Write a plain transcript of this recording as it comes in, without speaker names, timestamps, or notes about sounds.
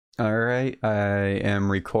All right, I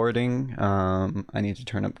am recording. I need to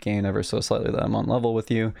turn up gain ever so slightly that I'm on level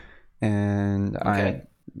with you, and Okay. I'm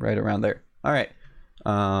right around there. All right.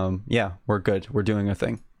 Yeah, we're good. We're doing a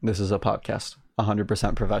thing. This is a podcast,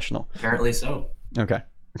 100% professional. Apparently so. Okay.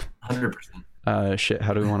 100%. Shit.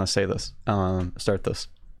 How do we want to say this? Start this.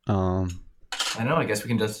 Um, I know. I guess we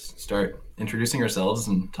can just start introducing ourselves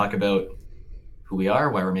and talk about who we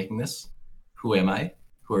are, why we're making this. Who am I?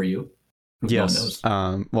 Who are you? Who no one yes.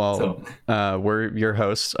 knows. Well, So, we're your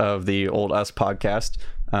hosts of the Old Us podcast.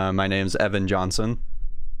 My name's Evan Johnson.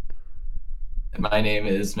 my name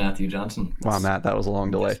is Matthew Johnson. Wow, Matt, that was a long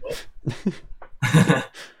delay. Guess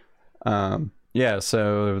what? Yeah,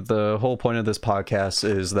 so the whole point of this podcast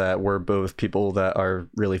is that we're both people that are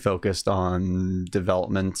really focused on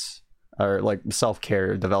development or like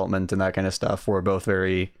self-care development and that kind of stuff. We're both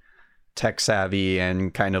very tech savvy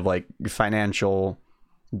and kind of like financial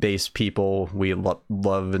based people. We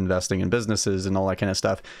love investing in businesses and all that kind of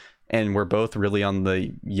stuff. And we're both really on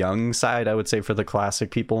the young side, I would say, for the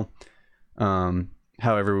classic people.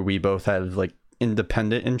 However, we both have like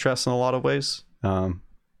independent interests in a lot of ways.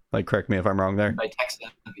 Like, correct me if I'm wrong there. By tech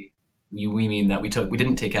savvy, we mean that we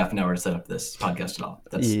didn't take half an hour to set up this podcast at all.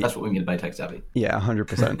 That's what we mean by tech savvy. Yeah,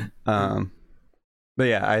 100%. But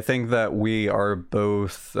yeah, I think that we are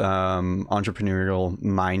both entrepreneurial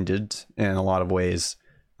minded in a lot of ways.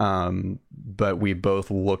 But we both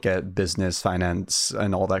look at business, finance,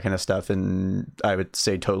 and all that kind of stuff in, I would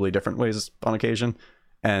say, totally different ways on occasion.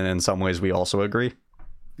 And in some ways, we also agree.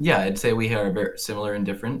 Yeah, I'd say we are very similar and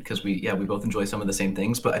different because we both enjoy some of the same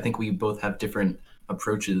things, but I think we both have different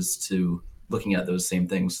approaches to looking at those same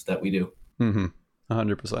things that we do.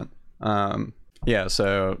 100%. Yeah,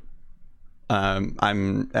 so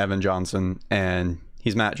I'm Evan Johnson, and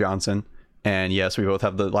he's Matt Johnson. And yes, we both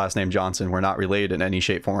have the last name Johnson. We're not related in any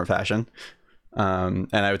shape, form, or fashion. And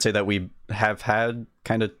I would say that we have had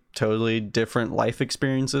kind of totally different life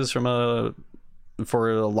experiences for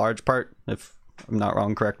a large part. If I'm not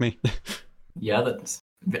wrong, correct me. Yeah,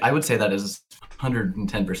 I would say that is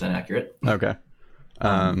 110% accurate. Okay.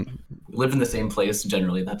 We live in the same place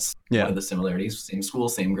generally. That's Yeah. one of the similarities. Same school,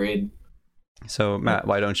 same grade. So Matt,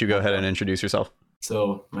 why don't you go ahead and introduce yourself?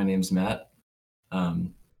 So my name's Matt.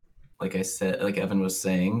 Like I said, like Evan was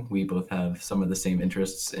saying, we both have some of the same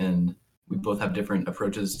interests and we both have different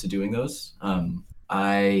approaches to doing those.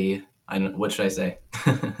 I don't, what should I say?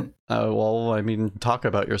 Well, I mean, talk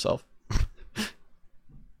about yourself.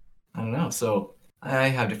 I don't know. So I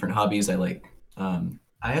have different hobbies. I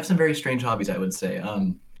have some very strange hobbies, I would say.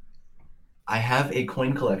 I have a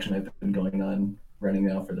coin collection I've been going on running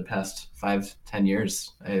now for the past 5-10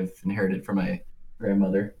 years. I've inherited from my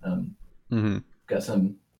grandmother. Mm-hmm. Got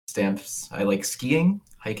some stamps. I like skiing,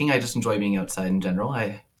 hiking. I just enjoy being outside in general.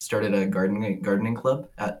 I started a gardening club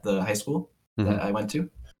at the high school that I went to.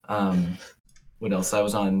 What else? I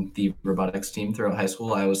was on the robotics team throughout high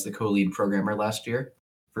school. I was the co-lead programmer last year.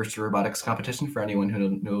 First robotics competition for anyone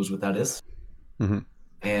who knows what that is. Mm-hmm.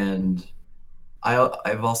 And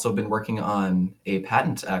I've also been working on a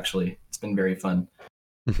patent, actually. It's been very fun.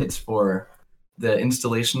 It's for the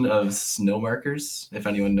installation of snow markers. If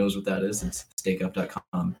anyone knows what that is, it's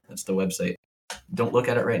stakeup.com. That's the website. Don't look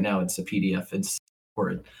at it right now. It's a PDF. It's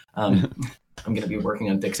horrid. I'm going to be working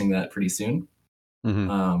on fixing that pretty soon.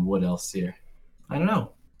 Mm-hmm. What else here? I don't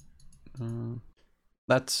know.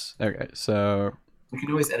 That's okay. So We can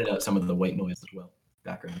always edit out some of the white noise as well.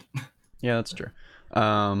 Background. yeah, that's true.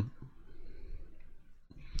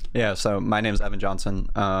 Yeah, so my name's Evan Johnson.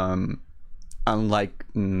 Unlike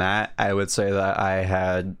Matt, I would say that I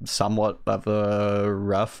had somewhat of a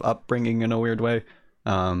rough upbringing in a weird way.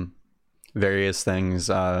 Various things.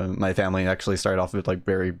 My family actually started off with like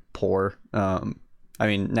very poor. I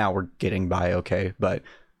mean, now we're getting by okay, but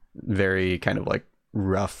very kind of like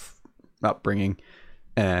rough upbringing.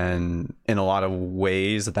 And in a lot of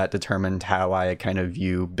ways, that determined how I kind of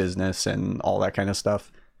view business and all that kind of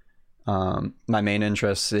stuff. My main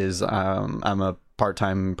interest is I'm a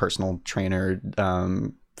part-time personal trainer,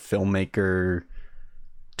 filmmaker,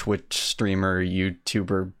 Twitch streamer,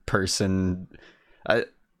 YouTuber person.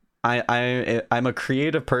 I'm a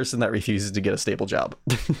creative person that refuses to get a stable job.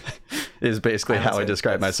 Is basically how I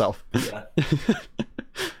describe myself. Yeah.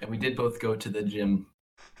 And we did both go to the gym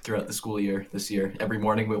throughout the school year this year. Every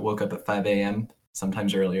morning we woke up at 5 a.m.,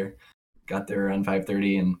 sometimes earlier. Got there around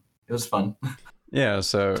 5:30 and it was fun. Yeah,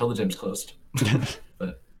 so Until the gym's closed.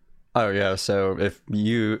 But oh yeah, so if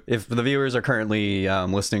the viewers are currently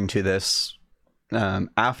listening to this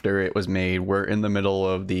after it was made, we're in the middle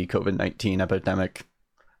of the COVID-19 epidemic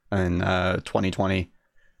in 2020,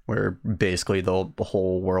 where basically the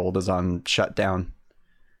whole world is on shutdown.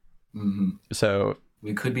 Hmm. So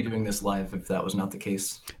We could be doing this live if that was not the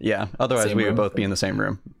case. yeah, otherwise Same we would room, both be but- in the same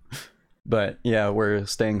room. But yeah, we're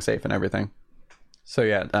staying safe and everything. So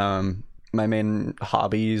yeah, my main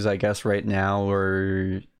hobbies, I guess, right now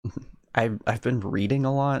are I've been reading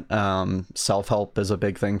a lot. Self-help is a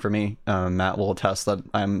big thing for me. Matt will attest that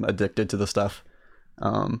I'm addicted to the stuff.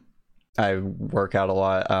 Um, I work out a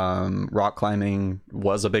lot. Rock climbing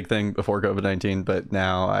was a big thing before COVID-19, but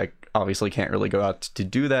now I obviously can't really go out to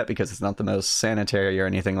do that because it's not the most sanitary or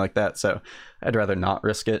anything like that. So I'd rather not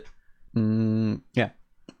risk it. Yeah.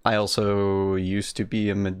 I also used to be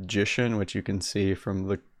a magician, which you can see from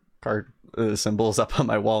the card symbols up on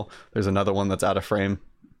my wall. There's another one that's out of frame.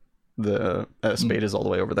 The spade is all the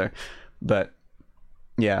way over there. But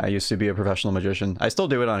yeah, I used to be a professional magician. I still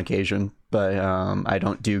do it on occasion, but I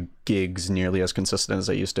don't do gigs nearly as consistent as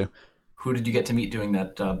I used to. Who did you get to meet doing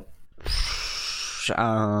that job?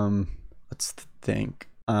 Let's think.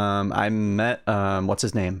 I met what's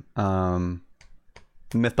his name?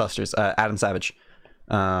 Mythbusters, Adam Savage.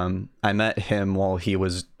 I met him while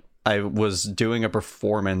I was doing a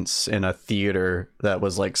performance in a theater that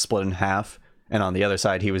was like split in half, and on the other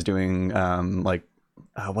side he was doing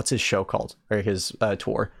what's his show called, or his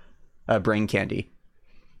tour, Brain Candy.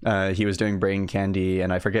 He was doing Brain Candy,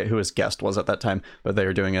 and I forget who his guest was at that time, but they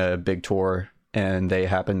were doing a big tour, and they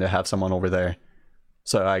happened to have someone over there.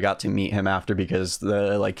 So I got to meet him after, because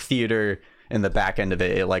the like theater in the back end of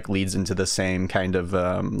it like leads into the same kind of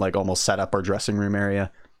like almost setup or dressing room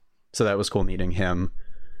area. So that was cool meeting him.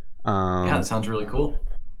 Yeah, that sounds really cool.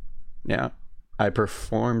 Yeah. I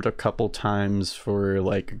performed a couple times for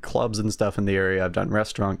like clubs and stuff in the area. I've done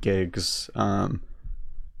restaurant gigs. I've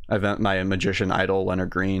met my magician idol, Leonard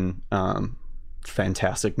Green.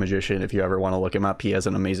 Fantastic magician. If you ever want to look him up, he has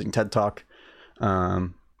an amazing TED Talk.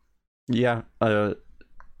 Yeah.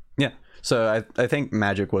 Yeah. So I think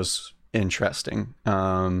magic was interesting.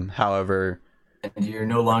 However, And you're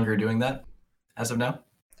no longer doing that as of now?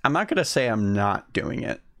 I'm not going to say I'm not doing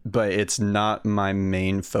it, but it's not my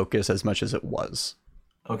main focus as much as it was.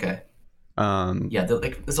 Okay. Um, Yeah,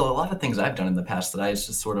 there's a lot of things I've done in the past that I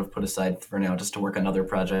just sort of put aside for now just to work on other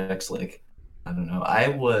projects. Like, I don't know.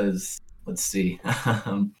 Let's see.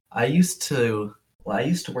 I used to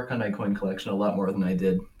work on my coin collection a lot more than I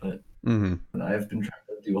did, but mhm. I've been trying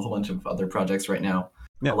to do a whole bunch of other projects right now.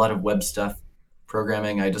 Yeah. A lot of web stuff,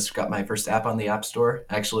 programming. I just got my first app on the App Store,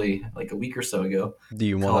 actually, like a week or so ago, Do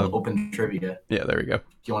you called want to? Open Trivia. Yeah, there we go.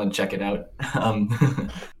 If you want to check it out.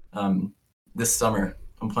 This summer,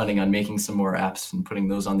 I'm planning on making some more apps and putting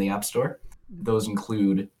those on the App Store. Those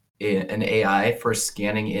include an AI for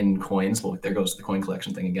scanning in coins. Well, there goes the coin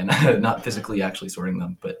collection thing again. Not physically actually sorting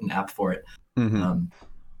them, but an app for it. Mhm.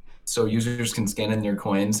 So users can scan in their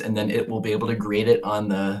coins, and then it will be able to grade it on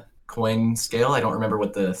the coin scale. I don't remember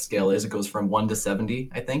what the scale is. It goes from 1 to 70,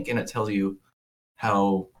 I think, and it tells you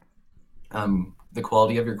how the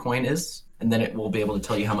quality of your coin is, and then it will be able to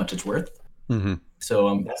tell you how much it's worth. Mhm.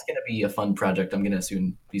 So that's going to be a fun project I'm going to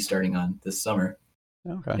soon be starting on this summer.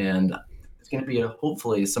 Okay. And it's going to be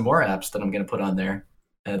hopefully some more apps that I'm going to put on there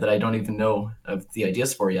that I don't even know of the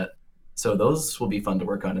ideas for yet. So those will be fun to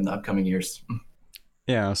work on in the upcoming years.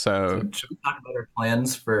 Yeah. So should we talk about our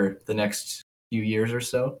plans for the next few years or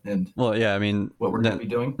so and Well, yeah. I mean, what we're going to be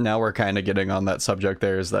doing? now we're kind of getting on that subject.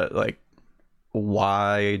 There is that, like,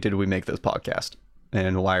 why did we make this podcast,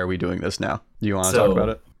 and why are we doing this now? Do you want to talk about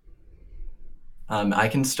it? I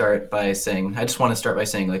can start by saying, I just want to start by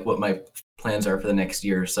saying like what my plans are for the next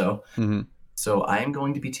year or so. Mm-hmm. So I am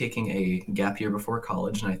going to be taking a gap year before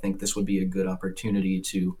college, and I think this would be a good opportunity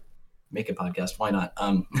to make a podcast. Why not?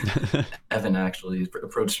 Evan actually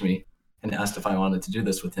approached me and asked if I wanted to do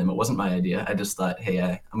this with him. It wasn't my idea. I just thought, hey,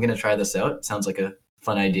 I'm going to try this out. It sounds like a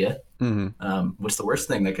fun idea. Mm-hmm. What's the worst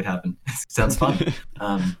thing that could happen? Sounds fun.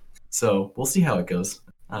 So we'll see how it goes.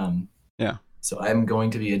 Yeah. So I'm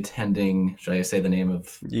going to be attending, should I say the name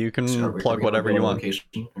of? You can are we plug gonna whatever go you to want.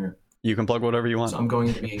 location, or? You can plug whatever you want. So I'm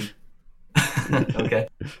going to be, okay.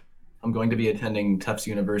 I'm going to be attending Tufts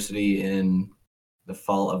University in the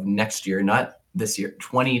fall of next year, not this year,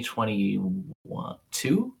 2021.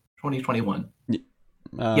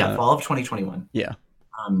 Yeah, fall of 2021. Yeah.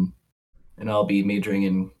 And I'll be majoring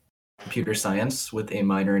in computer science with a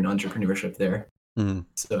minor in entrepreneurship there. Mm-hmm.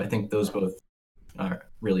 So I think those both are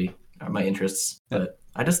my interests. Yeah. But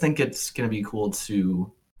I just think it's going to be cool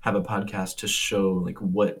to have a podcast to show like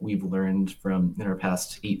what we've learned from in our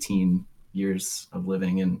past 18 years of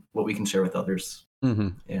living and what we can share with others,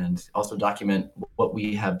 and also document what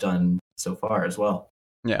we have done so far as well.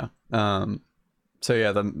 Yeah. So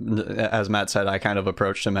yeah, as Matt said, I kind of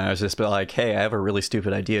approached him and I was just like, "Hey, I have a really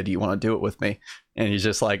stupid idea. Do you want to do it with me?" And he's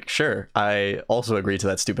just like, "Sure." I also agree to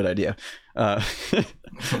that stupid idea. Uh,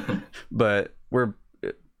 but we're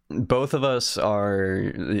both of us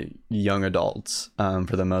are young adults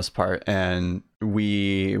for the most part, and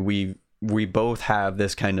we both have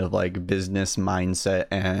this kind of like business mindset,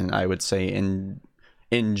 and I would say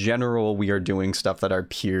in general we are doing stuff that our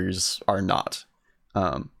peers are not.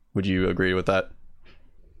 Would you agree with that?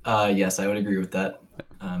 Yes, I would agree with that.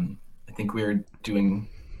 I think we're doing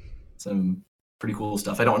some pretty cool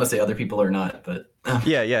stuff. I don't want to say other people are not, but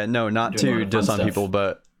Yeah, no, not to diss on stuff. people,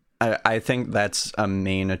 but I think that's a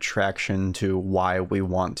main attraction to why we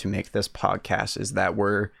want to make this podcast, is that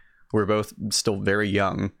we're both still very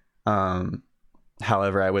young.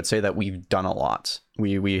 However, I would say that we've done a lot.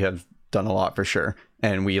 We have done a lot for sure,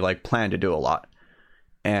 and we like plan to do a lot.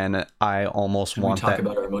 And I almost Should want we talk that.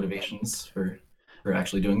 about our motivations for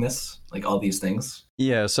actually doing this, like all these things.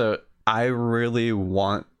 Yeah, so I really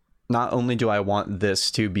want, not only do I want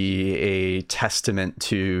this to be a testament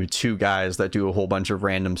to two guys that do a whole bunch of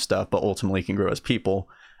random stuff but ultimately can grow as people,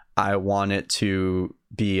 I want it to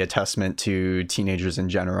be a testament to teenagers in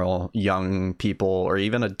general, young people, or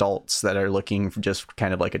even adults that are looking for just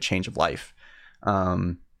kind of like a change of life.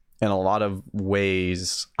 In a lot of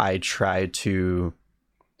ways, I try to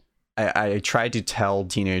tell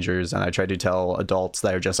teenagers and I try to tell adults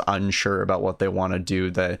that are just unsure about what they want to do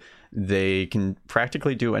that they can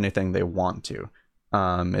practically do anything they want to.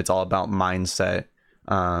 It's all about mindset.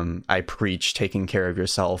 I preach taking care of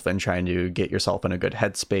yourself and trying to get yourself in a good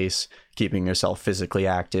headspace, keeping yourself physically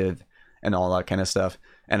active and all that kind of stuff.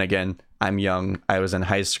 And again, I'm young. I was in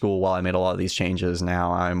high school while I made a lot of these changes.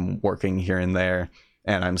 Now I'm working here and there,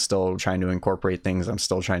 and I'm still trying to incorporate things. I'm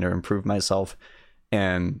still trying to improve myself.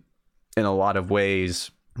 And in a lot of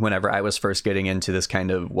ways, whenever I was first getting into this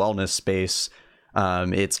kind of wellness space,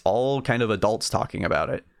 it's all kind of adults talking about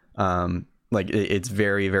it. Like it's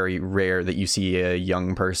very, very rare that you see a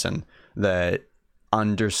young person that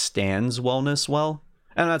understands wellness well.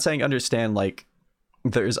 And I'm not saying understand, like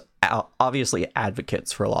there's obviously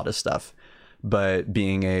advocates for a lot of stuff, but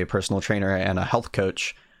being a personal trainer and a health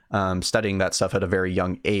coach, studying that stuff at a very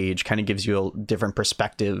young age kind of gives you a different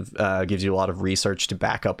perspective, gives you a lot of research to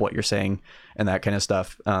back up what you're saying and that kind of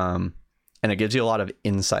stuff. And it gives you a lot of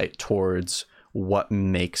insight towards what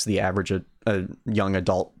makes the average young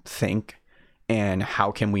adult think and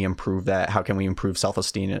how can we improve that? How can we improve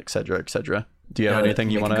self-esteem, et cetera, et cetera. Do you have anything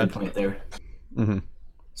you want to add? Good point there. Mm-hmm.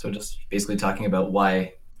 So just basically talking about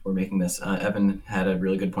why we're making this. Evan had a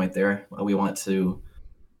really good point there. We want to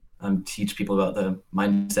teach people about the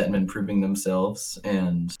mindset and improving themselves.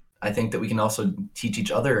 And I think that we can also teach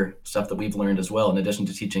each other stuff that we've learned as well, in addition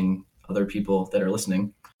to teaching other people that are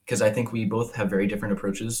listening. Because I think we both have very different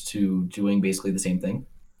approaches to doing basically the same thing.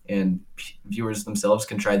 And viewers themselves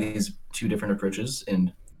can try these two different approaches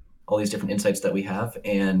and all these different insights that we have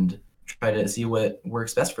and try to see what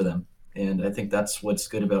works best for them. And I think that's what's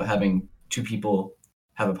good about having two people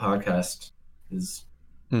have a podcast is,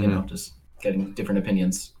 you know, just getting different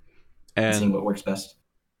opinions and seeing what works best.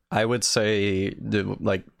 I would say,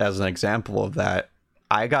 like, as an example of that,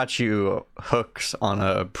 I got you hooked on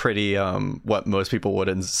a pretty, what most people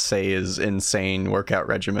wouldn't say is insane workout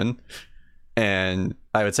regimen. And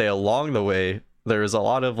I would say along the way, there was a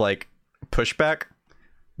lot of like pushback,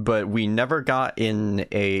 but we never got in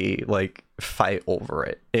a like fight over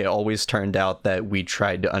it. It always turned out that we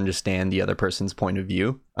tried to understand the other person's point of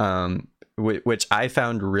view, which I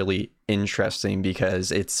found really interesting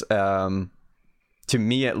because it's, to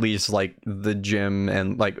me at least, like the gym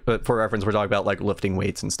and like, for reference, we're talking about like lifting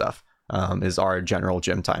weights and stuff, is our general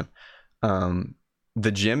gym time.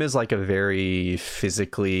 The gym is like a very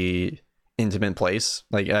physically intimate place.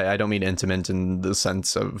 Like I don't mean intimate in the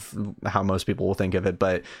sense of how most people will think of it,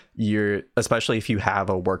 but you're, especially if you have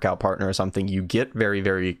a workout partner or something, you get very,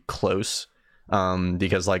 very close,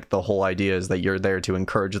 because like the whole idea is that you're there to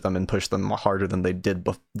encourage them and push them harder than they did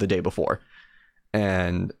the day before.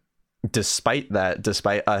 And despite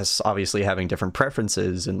us obviously having different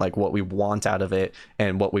preferences and like what we want out of it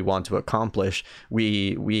and what we want to accomplish,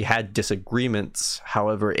 we had disagreements.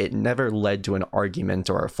 However, it never led to an argument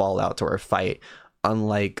or a fallout or a fight.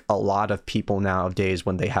 Unlike a lot of people nowadays,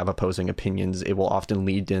 when they have opposing opinions, it will often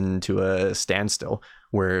lead into a standstill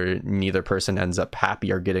where neither person ends up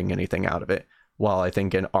happy or getting anything out of it. While I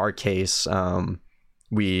think in our case,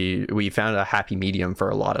 we found a happy medium for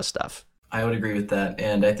a lot of stuff. I would agree with that.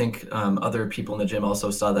 And I think other people in the gym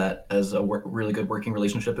also saw that as a really good working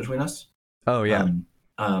relationship between us. Oh, yeah.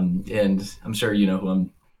 And I'm sure you know who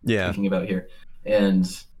I'm thinking about here. And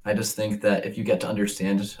I just think that if you get to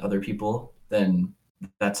understand other people, then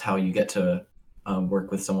that's how you get to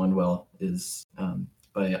work with someone well, is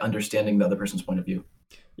by understanding the other person's point of view.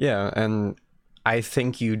 Yeah, and I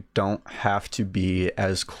think you don't have to be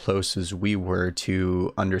as close as we were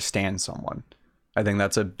to understand someone. I think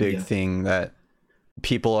that's a big thing that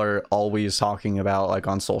people are always talking about, like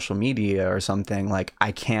on social media or something, like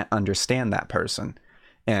I can't understand that person.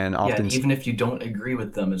 And often even if you don't agree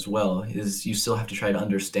with them as well, is you still have to try to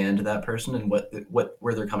understand that person and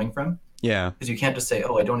where they're coming from. Yeah. Because you can't just say,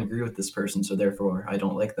 oh, I don't agree with this person, so therefore I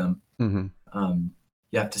don't like them. Mm-hmm.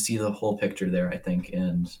 You have to see the whole picture there, I think,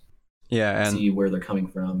 and and see where they're coming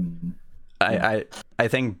from. I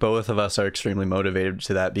think both of us are extremely motivated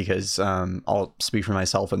to that because I'll speak for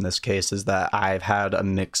myself in this case, is that I've had a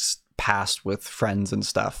mixed past with friends and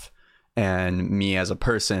stuff. And me as a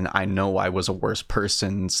person, I know I was a worse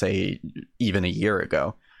person, say, even a year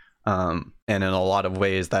ago. And in a lot of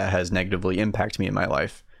ways that has negatively impacted me in my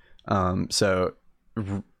life. So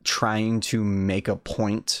trying to make a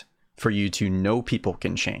point for you to know people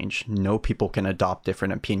can change, know people can adopt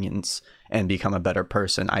different opinions and become a better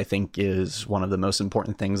person, I think is one of the most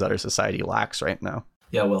important things that our society lacks right now.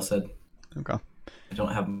 Yeah, well said. Okay. I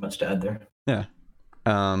don't have much to add there. Yeah.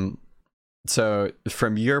 So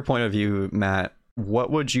from your point of view, Matt, what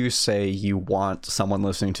would you say you want someone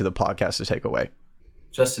listening to the podcast to take away?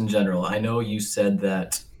 Just in general, I know you said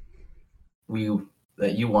that you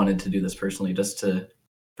wanted to do this personally, just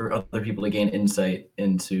for other people to gain insight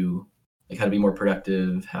into like how to be more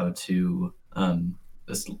productive, how to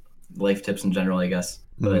just life tips in general, I guess.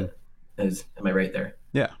 But am I right there?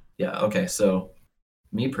 Yeah. Yeah. Okay. So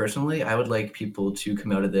me personally, I would like people to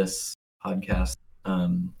come out of this podcast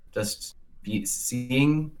just be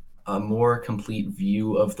seeing a more complete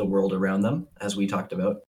view of the world around them, as we talked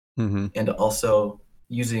about, and also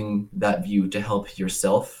using that view to help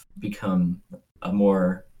yourself become a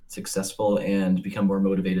more successful and become more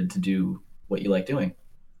motivated to do what you like doing.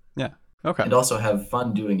 Yeah. Okay. And also have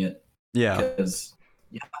fun doing it. Yeah. Because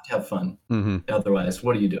you have to have fun. Otherwise,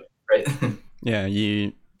 what do you do? Right? Yeah.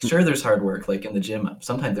 Sure, there's hard work, like in the gym.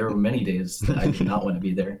 Sometimes there were many days that I did not want to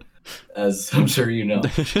be there, as I'm sure you know.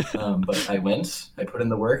 But I went, I put in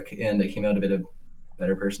the work, and I came out a bit of a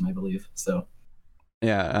better person, I believe. So.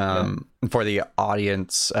 Yeah. For the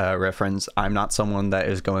audience reference, I'm not someone that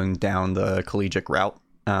is going down the collegiate route,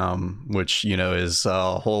 which, is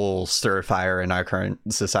a whole stir fire in our current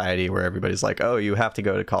society where everybody's like, oh, you have to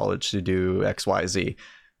go to college to do X, Y, Z.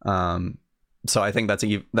 So I think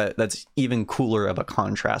that's even cooler of a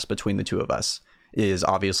contrast between the two of us. Is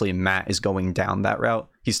obviously Matt is going down that route.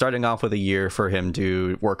 He's starting off with a year for him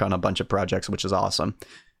to work on a bunch of projects, which is awesome.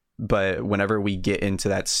 But whenever we get into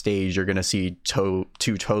that stage, you're going to see two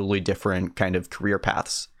totally different kind of career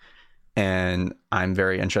paths. And I'm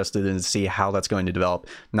very interested in to see how that's going to develop.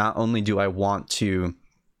 Not only do I want to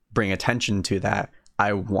bring attention to that,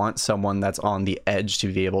 I want someone that's on the edge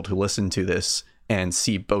to be able to listen to this and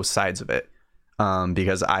see both sides of it.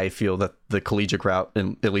 Because I feel that the collegiate route,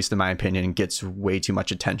 at least in my opinion, gets way too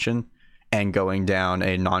much attention, and going down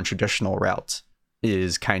a non-traditional route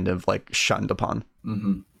is kind of like shunned upon.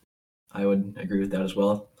 I would agree with that as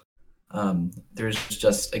well. There's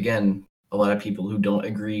just, again, a lot of people who don't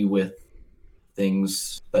agree with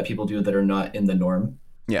things that people do that are not in the norm.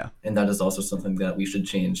 Yeah. And that is also something that we should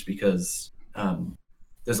change, because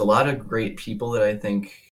there's a lot of great people that I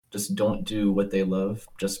think just don't do what they love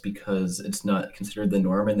just because it's not considered the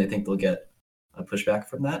norm, and they think they'll get a pushback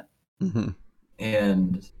from that.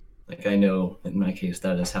 And like, I know in my case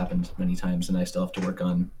that has happened many times, and I still have to work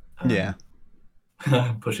on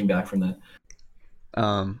pushing back from that.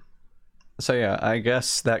 So yeah, I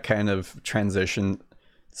guess that kind of transitions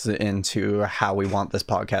into how we want this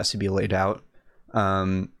podcast to be laid out.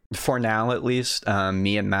 For now, at least,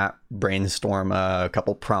 me and Matt brainstorm a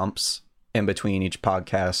couple prompts in between each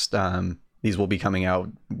podcast. These will be coming out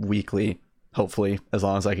weekly, hopefully, as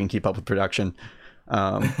long as I can keep up with production.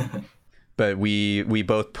 But we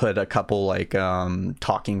both put a couple like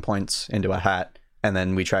talking points into a hat, and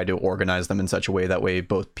then we try to organize them in such a way that way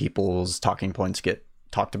both people's talking points get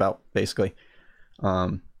talked about, basically.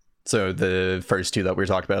 So the first two that we were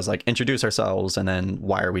talking about is like introduce ourselves, and then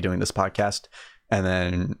why are we doing this podcast? And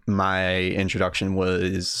then my introduction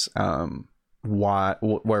was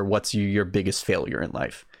what's your biggest failure in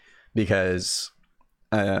life? Because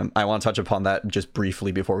I want to touch upon that just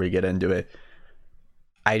briefly before we get into it.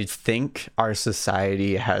 I think our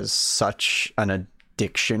society has such an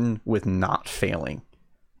addiction with not failing,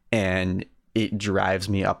 and it drives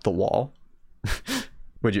me up the wall.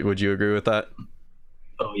 Would you agree with that?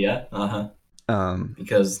 Oh yeah.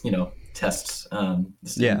 Because tests.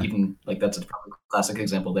 Yeah. Even like that's a probably classic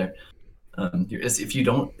example there. If you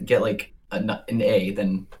don't get like an A,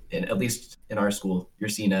 then at least in our school, you're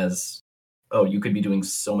seen as, oh, you could be doing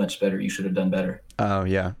so much better. You should have done better. Oh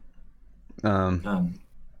yeah.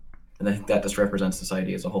 And I think that just represents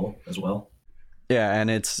society as a whole as well. Yeah, and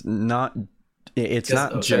it's not Sorry to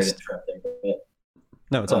just interrupt there, but,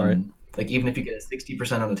 no, it's all right. like even if you get a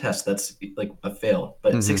 60% on a test, that's like a fail.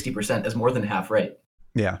 But 60% is more than half right.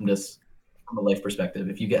 Yeah. From a life perspective,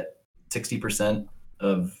 if you get 60%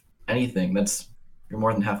 of anything, you're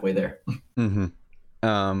more than halfway there. And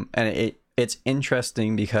it's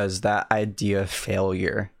interesting because that idea of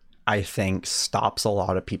failure, I think, stops a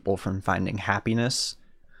lot of people from finding happiness.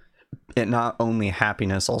 And not only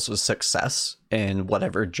happiness, also success in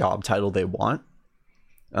whatever job title they want.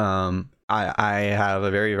 I have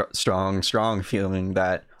a very strong feeling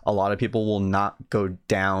that a lot of people will not go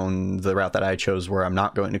down the route that I chose, where I'm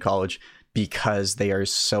not going to college, because they are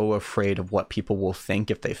so afraid of what people will think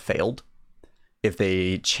if they failed. If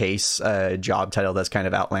they chase a job title that's kind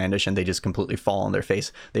of outlandish and they just completely fall on their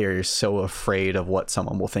face, they are so afraid of what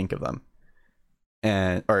someone will think of them.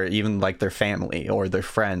 And or even like their family or their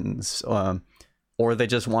friends, or they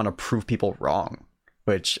just want to prove people wrong,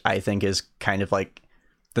 which I think is kind of like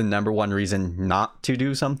the number one reason not to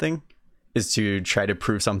do something, is to try to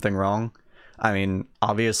prove something wrong. I mean,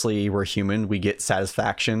 obviously we're human, we get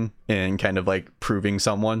satisfaction in kind of like proving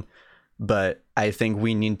someone, but I think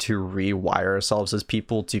we need to rewire ourselves as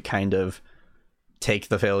people to kind of take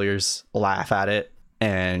the failures, laugh at it,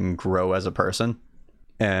 and grow as a person.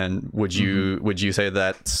 And would you say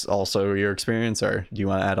that's also your experience, or do you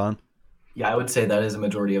want to add on? Yeah, I would say that is a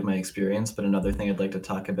majority of my experience. But another thing I'd like to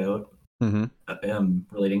talk about,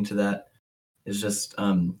 relating to that, is just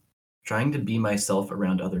trying to be myself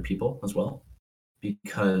around other people as well,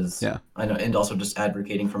 because I know, and also just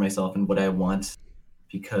advocating for myself and what I want,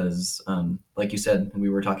 because like you said, and we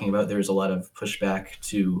were talking about, there's a lot of pushback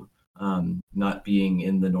to not being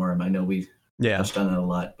in the norm. I know we touched on that a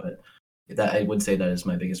lot, but that I would say that is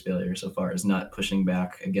my biggest failure so far, is not pushing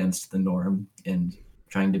back against the norm and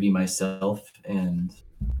trying to be myself. And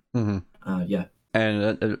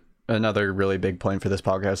and another really big point for this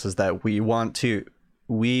podcast is that we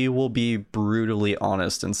will be brutally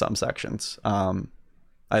honest in some sections.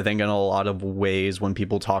 I think in a lot of ways, when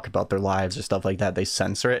people talk about their lives or stuff like that, they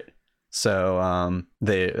censor it. So I'm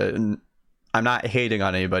not hating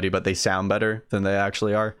on anybody, but they sound better than they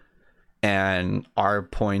actually are. And our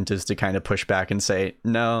point is to kind of push back and say,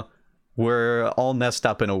 no, we're all messed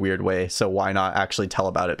up in a weird way, so why not actually tell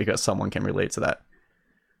about it, because someone can relate to that.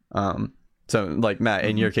 So like Matt,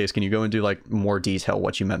 in your case, can you go into like more detail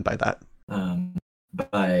what you meant by that?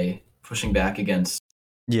 By pushing back against,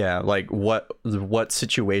 like what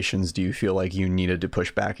situations do you feel like you needed to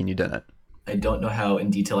push back and you didn't? I don't know how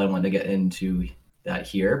in detail I want to get into that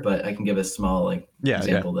here, but I can give a small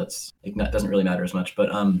example that's doesn't really matter as much.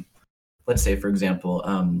 But let's say, for example,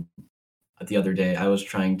 the other day I was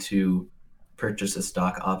trying to purchase a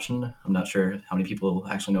stock option. I'm not sure how many people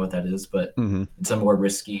actually know what that is, but it's a more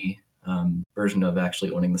risky version of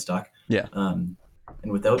actually owning the stock. And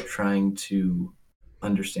without trying to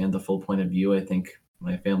understand the full point of view, I think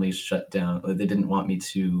my family shut down. They didn't want me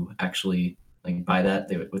to actually buy that,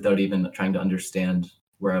 without even trying to understand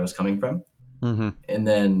where I was coming from. And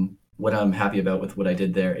then what I'm happy about with what I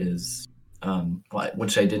did there is,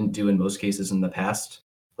 which I didn't do in most cases in the past,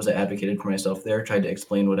 was I advocated for myself there, tried to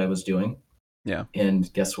explain what I was doing.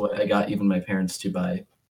 And guess what? I got even my parents to buy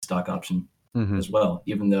stock option as well,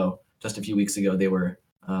 even though just a few weeks ago they were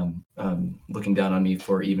looking down on me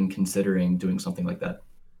for even considering doing something like that.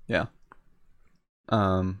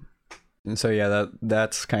 And so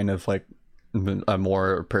that's kind of like a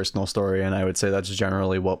more personal story, and I would say that's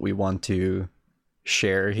generally what we want to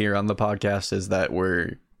share here on the podcast, is that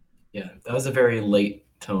we're that was a very late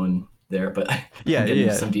tone there, but get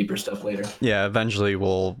into some deeper stuff later. Eventually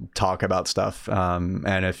we'll talk about stuff,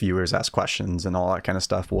 and if viewers ask questions and all that kind of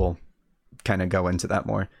stuff, we'll kind of go into that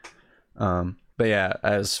more. But yeah,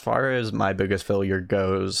 as far as my biggest failure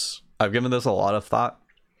goes, I've given this a lot of thought,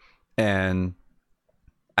 and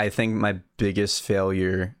I think my biggest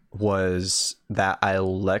failure was that I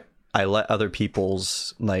let other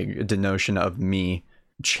people's the notion of me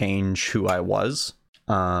change who I was.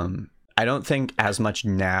 I don't think as much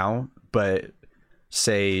now, but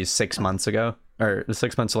say 6 months ago, or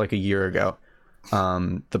 6 months, like a year ago,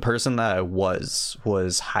 the person that I was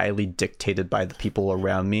highly dictated by the people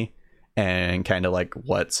around me and kind of like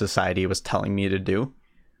what society was telling me to do.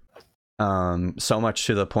 So much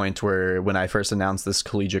to the point where when I first announced this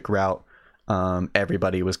collegiate route,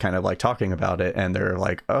 everybody was kind of like talking about it, and they're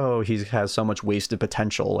like, oh, he has so much wasted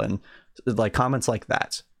potential, and like comments like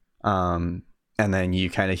that. And then you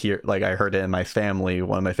kind of hear, like, I heard it in my family.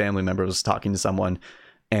 One of my family members was talking to someone,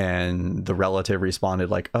 and the relative responded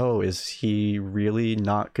like, oh, is he really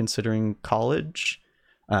not considering college?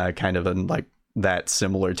 Kind of in like that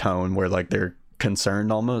similar tone where like they're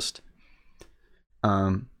concerned almost.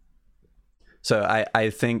 So I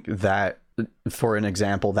think that, for an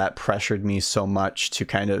example, that pressured me so much to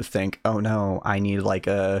kind of think, oh no, I need like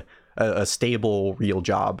a stable real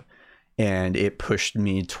job. And it pushed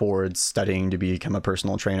me towards studying to become a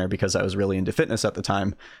personal trainer, because I was really into fitness at the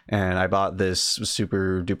time. And I bought this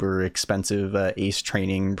super duper expensive ACE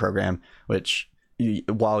training program, which,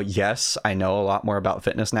 while yes, I know a lot more about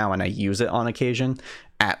fitness now and I use it on occasion,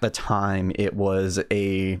 at the time it was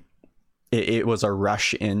a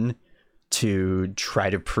rush in to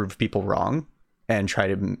try to prove people wrong and try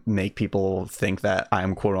to make people think that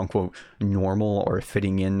I'm quote unquote normal or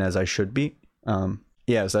fitting in as I should be.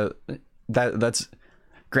 So that's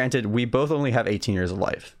granted, we both only have 18 years of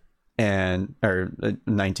life, or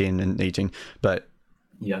 19 and 18, but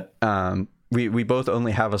yeah, we both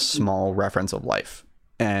only have a small reference of life,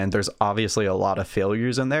 and there's obviously a lot of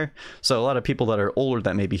failures in there. So a lot of people that are older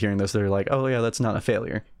that may be hearing this, they're like, oh yeah, that's not a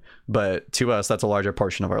failure. But to us, that's a larger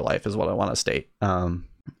portion of our life, is what I want to state. And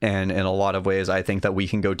in a lot of ways, I think that we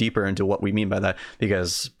can go deeper into what we mean by that,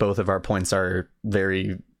 because both of our points are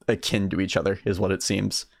very akin to each other, is what it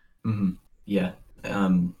seems. Mm-hmm. Yeah.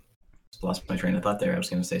 Lost my train of thought there. I was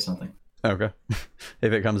going to say something. Okay.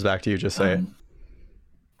 If it comes back to you, just say it.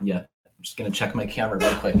 Yeah. I'm just going to check my camera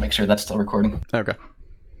real quick, make sure that's still recording. Okay.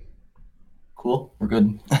 Cool. We're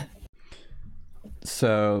good.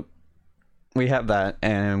 So we have that,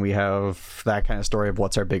 and we have that kind of story of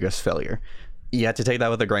what's our biggest failure. You have to take that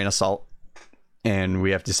with a grain of salt, and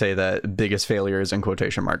we have to say that biggest failure is in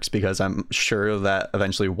quotation marks, because I'm sure that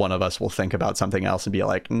eventually one of us will think about something else and be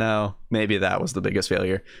like, no, maybe that was the biggest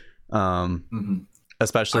failure.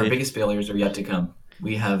 Especially our biggest failures are yet to come.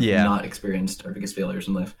 We have not experienced our biggest failures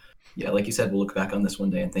in life. Yeah, like you said, we'll look back on this one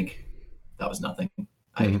day and think that was nothing.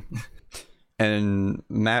 And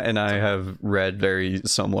Matt and I have read very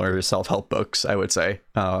similar self-help books, I would say,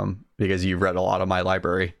 because you've read a lot of my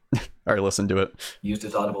library or listened to it. Used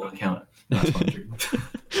his Audible account. Okay.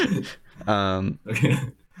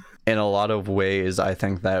 In a lot of ways, I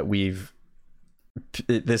think that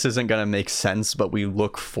this isn't going to make sense, but we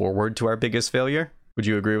look forward to our biggest failure. Would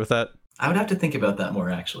you agree with that? I would have to think about that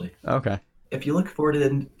more, actually. Okay. If you look forward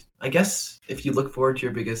to, I guess, if you look forward to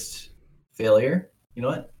your biggest failure, you know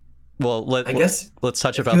what? Well, let's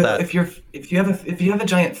touch about that. If you have a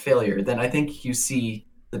giant failure, then I think you see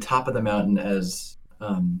the top of the mountain as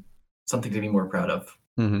something to be more proud of.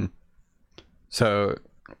 Mm-hmm. So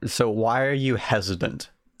why are you hesitant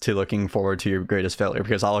to looking forward to your greatest failure?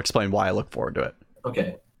 Because I'll explain why I look forward to it.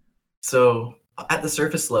 Okay. So at the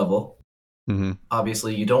surface level,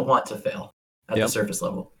 obviously you don't want to fail at the surface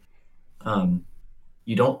level.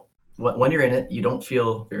 You don't, when you're in it, you don't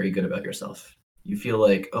feel very good about yourself. You feel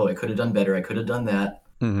like, oh, I could have done better. I could have done that.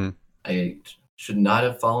 I should not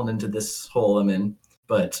have fallen into this hole I'm in.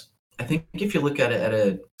 But I think if you look at it at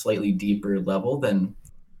a slightly deeper level, then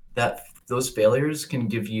those failures can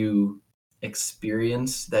give you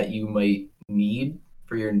experience that you might need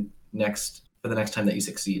for the next time that you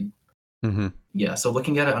succeed. Yeah. So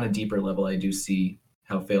looking at it on a deeper level, I do see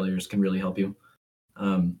how failures can really help you.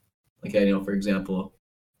 Like I know, for example,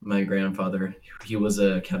 my grandfather, he was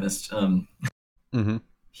a chemist.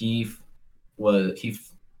 He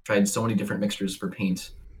tried so many different mixtures for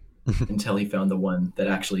paint until he found the one that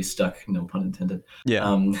actually stuck, no pun intended.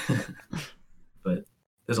 Yeah. But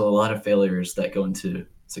there's a lot of failures that go into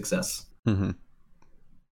success.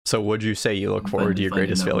 So would you say you look forward to your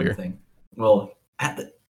greatest failure? Well,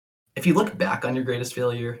 if you look back on your greatest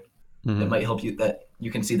failure, it might help you, that you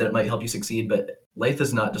can see that it might help you succeed, but life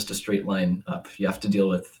is not just a straight line up. You have to deal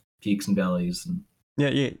with peaks and valleys. And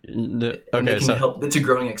okay, so it's a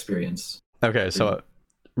growing experience. Okay, so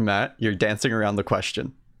Matt, you're dancing around the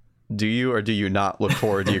question. Do you or do you not look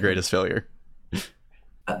forward to your greatest failure?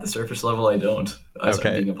 At the surface level, I don't. I'm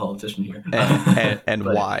being a politician here. And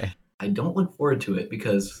why? I don't look forward to it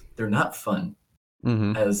because they're not fun,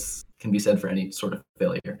 as can be said for any sort of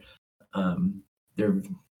failure. They're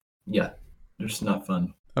just not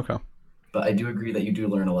fun. Okay. But I do agree that you do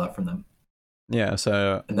learn a lot from them. Yeah,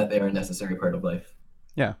 so... And that they are a necessary part of life.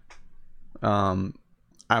 Yeah. I'm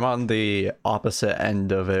on the opposite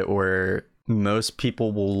end of it, where most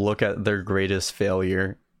people will look at their greatest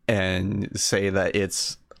failure and say that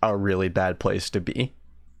it's a really bad place to be.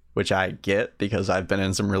 which I get because I've been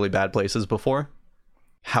in some really bad places before.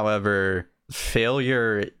 However,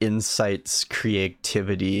 failure incites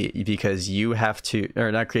creativity because you have to,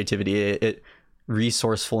 or not creativity, it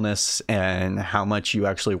resourcefulness and how much you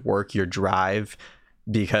actually work, your drive.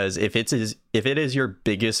 Because if it is your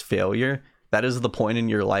biggest failure, that is the point in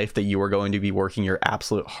your life that you are going to be working your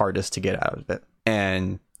absolute hardest to get out of it.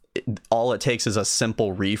 And all it takes is a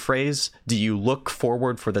simple rephrase. Do you look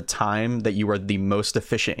forward for the time that you are the most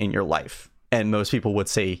efficient in your life? And most people would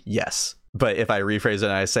say yes. But if I rephrase it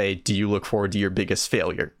and I say, do you look forward to your biggest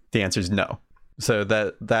failure? The answer is no. So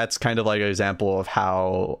that's kind of like an example of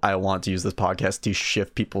how I want to use this podcast to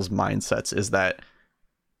shift people's mindsets, is that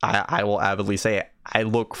I will avidly say, I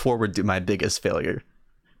look forward to my biggest failure.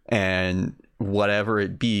 And whatever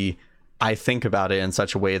it be, I think about it in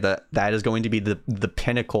such a way that that is going to be the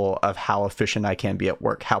pinnacle of how efficient I can be at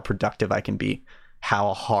work, how productive I can be,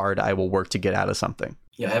 how hard I will work to get out of something.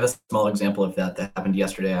 Yeah, I have a small example of that happened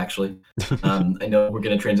yesterday, actually. I know we're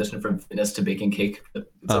going to transition from fitness to baking cake,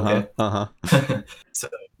 but it's okay. So,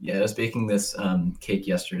 yeah, I was baking this cake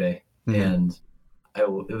yesterday, and it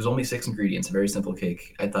was only 6 ingredients, a very simple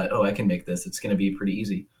cake. I thought, I can make this. It's going to be pretty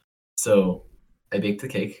easy. So I baked the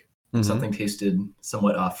cake. Something tasted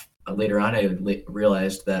somewhat off. Later on, I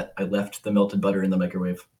realized that I left the melted butter in the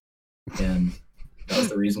microwave, and that was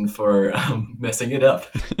the reason for messing it up.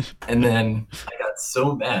 And then I got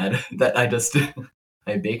so mad that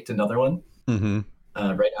I baked another one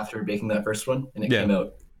right after baking that first one, and it came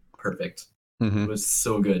out perfect. It was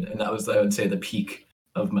so good, and that was, I would say, the peak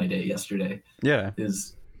of my day yesterday.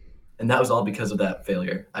 And that was all because of that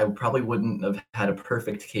failure. I probably wouldn't have had a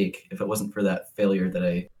perfect cake if it wasn't for that failure that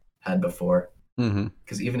I had before.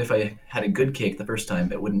 Because even if I had a good cake the first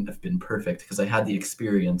time, it wouldn't have been perfect because I had the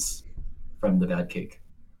experience from the bad cake.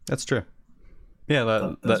 That's true.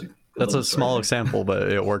 Yeah, that's a small example,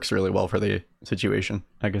 but it works really well for the situation.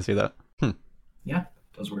 I can see that. Yeah,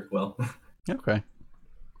 it does work well. Okay.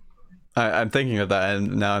 I'm thinking of that,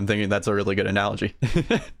 and now I'm thinking that's a really good analogy.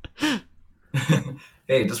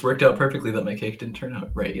 Hey, it just worked out perfectly that my cake didn't turn out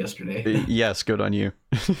right yesterday. Yes, good on you.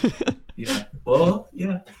 Yeah. Well,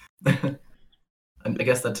 yeah. I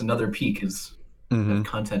guess that's another peak is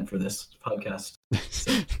content for this podcast.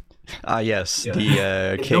 So, yes. Yeah.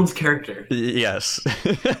 The it cake builds character. Yes.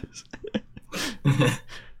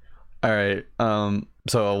 All right.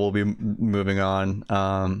 So we'll be moving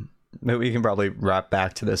on. Maybe we can probably wrap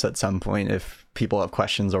back to this at some point if people have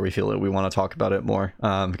questions or we feel that we want to talk about it more.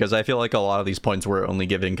 Because I feel like a lot of these points we're only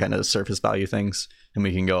giving kind of surface value things, and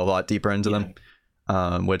we can go a lot deeper into them.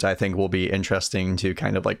 Which I think will be interesting to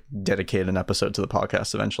kind of like dedicate an episode to the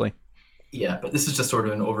podcast eventually. Yeah, but this is just sort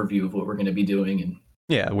of an overview of what we're going to be doing, and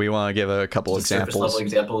yeah, we want to give a couple examples. Surface level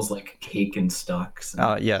examples like cake and stocks.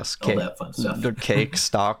 And yes, all that fun stuff. The cake,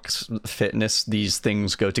 stocks, fitness, these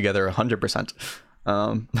things go together 100%.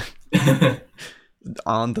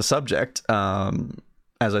 On the subject,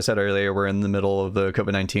 as I said earlier, we're in the middle of the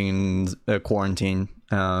COVID-19 quarantine.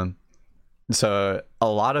 So a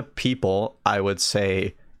lot of people, I would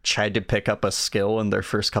say, tried to pick up a skill in their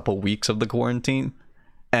first couple weeks of the quarantine.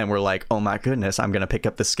 And we're like, oh my goodness, I'm going to pick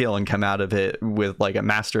up the skill and come out of it with like a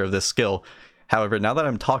master of this skill. However, now that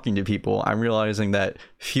I'm talking to people, I'm realizing that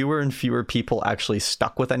fewer and fewer people actually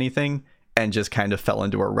stuck with anything and just kind of fell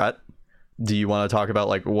into a rut. Do you want to talk about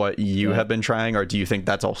like what you have been trying, or do you think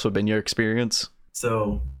that's also been your experience?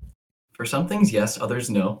 So for some things, yes, others,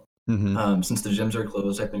 no. Since the gyms are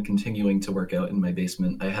closed, I've been continuing to work out in my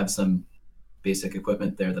basement. I have some basic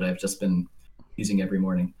equipment there that I've just been using every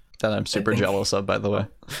morning. That I'm super jealous of, by the way.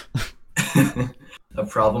 A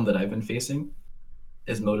problem that I've been facing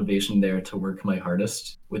is motivation there to work my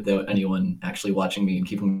hardest without anyone actually watching me and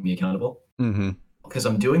keeping me accountable. Because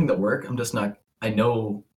I'm doing the work, I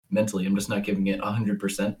know mentally I'm just not giving it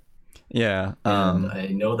 100%. Yeah. And I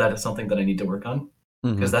know that is something that I need to work on.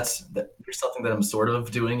 Because there's something that I'm sort of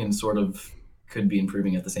doing and sort of could be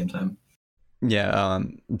improving at the same time. Yeah,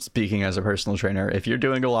 speaking as a personal trainer, if you're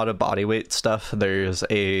doing a lot of body weight stuff, there's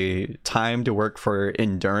a time to work for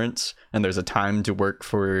endurance and there's a time to work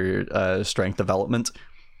for strength development.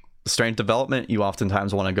 Strength development, you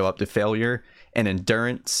oftentimes want to go up to failure, and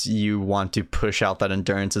endurance, you want to push out that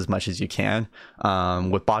endurance as much as you can.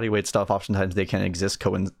 With body weight stuff, oftentimes they can exist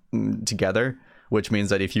together, which means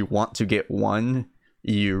that if you want to get one,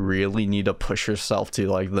 you really need to push yourself to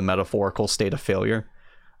like the metaphorical state of failure.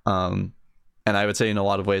 And I would say in a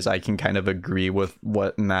lot of ways, I can kind of agree with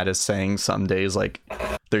what Matt is saying. Some days, like,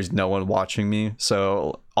 there's no one watching me,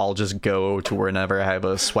 so I'll just go to wherever I have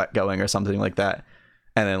a sweat going or something like that.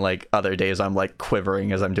 And then like other days, I'm like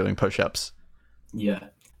quivering as I'm doing push-ups. Yeah.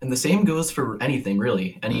 And the same goes for anything,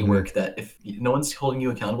 really. Any Hmm. work that if no one's holding you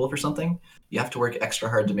accountable for something, you have to work extra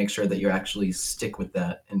hard to make sure that you actually stick with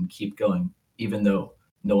that and keep going, even though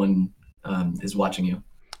no one is watching you.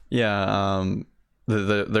 Yeah,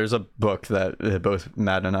 there's a book that both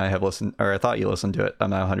Matt and I have listened, or I thought you listened to it. I'm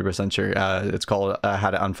not 100% sure. It's called How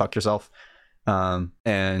to Unfuck Yourself. And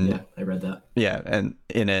Yeah, I read that. yeah, and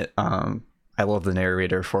in it, I love the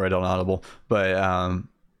narrator for it on Audible, but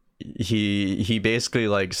he basically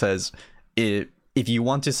like says, if you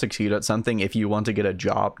want to succeed at something, if you want to get a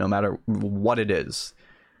job, no matter what it is,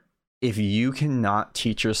 if you cannot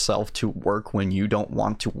teach yourself to work when you don't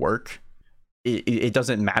want to work, it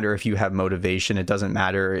doesn't matter if you have motivation. It doesn't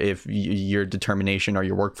matter if your determination or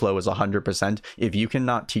your workflow is 100%. If you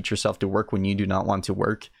cannot teach yourself to work when you do not want to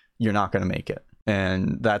work, you're not going to make it.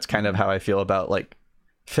 And that's kind of how I feel about like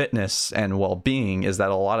fitness and well-being, is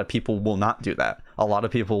that a lot of people will not do that. A lot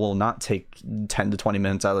of people will not take 10 to 20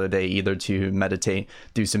 minutes out of the day either to meditate,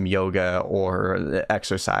 do some yoga, or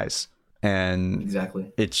exercise. And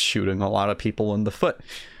Exactly. it's shooting a lot of people in the foot.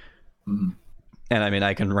 Mhm. And I mean,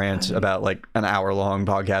 I can rant about like an hour-long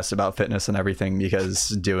podcast about fitness and everything, because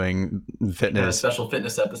doing A fitness, special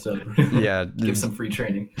fitness episode. yeah, Give some free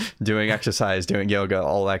training. doing exercise, doing yoga,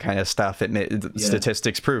 all that kind of stuff,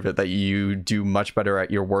 statistics prove it, that you do much better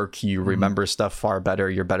at your work. You remember stuff far better.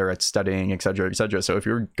 You're better at studying, etc., etc. So if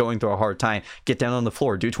you're going through a hard time, get down on the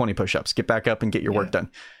floor, do 20 push-ups, get back up and get your work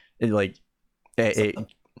done.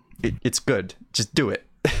 It's good. Just do it.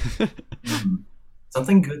 Mhm.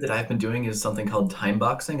 Something good that I've been doing is something called time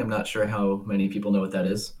boxing. I'm not sure how many people know what that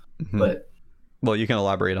is, but Well, you can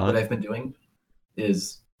elaborate on what it. I've been doing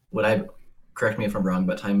is correct me if I'm wrong,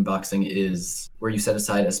 but time boxing is where you set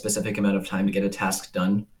aside a specific amount of time to get a task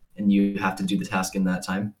done, and you have to do the task in that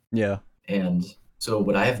time. Yeah. And so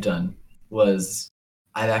what I have done was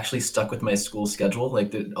I've actually stuck with my school schedule,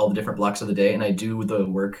 like all the different blocks of the day, and I do the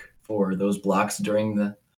work for those blocks during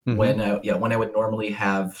the when I would normally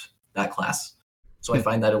have that class. So I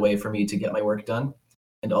find that a way for me to get my work done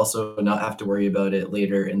and also not have to worry about it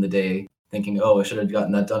later in the day thinking, oh, I should have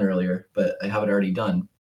gotten that done earlier, but I have it already done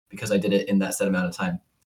because I did it in that set amount of time.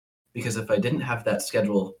 Because if I didn't have that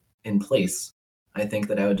schedule in place, I think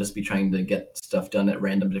that I would just be trying to get stuff done at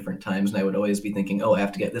random different times, and I would always be thinking, oh, I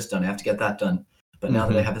have to get this done, I have to get that done. But now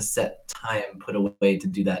that I have a set time put away to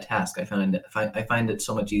do that task, I find it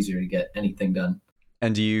so much easier to get anything done.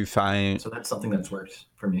 And do you find So that's something that's worked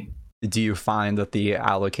for me. that the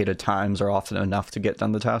allocated times are often enough to get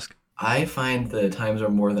done the task? I find the times are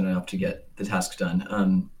more than enough to get the task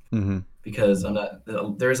done. Because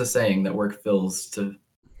there's a saying that work fills the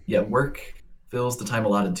time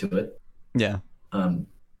allotted to it. Yeah.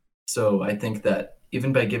 So I think that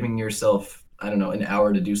even by giving yourself, I don't know, an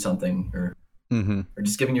hour to do something, or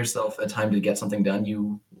just giving yourself a time to get something done,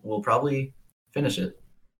 you will probably finish it.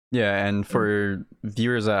 Yeah, and for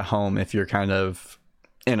viewers at home, if you're kind of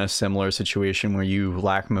in a similar situation where you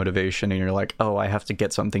lack motivation and you're like, oh, I have to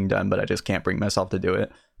get something done, but I just can't bring myself to do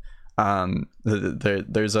it.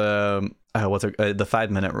 There's the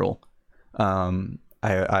 5-minute rule.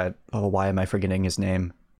 Why am I forgetting his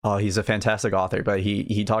name? Oh, he's a fantastic author, but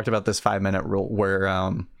he talked about this 5-minute rule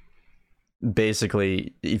where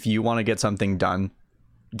basically if you want to get something done,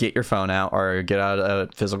 get your phone out or get out a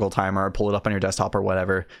physical timer or pull it up on your desktop or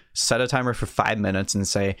whatever, set a timer for 5 minutes and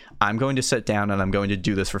say, I'm going to sit down and I'm going to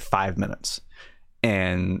do this for 5 minutes.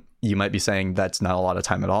 And you might be saying that's not a lot of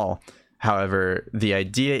time at all. However, the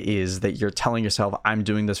idea is that you're telling yourself, I'm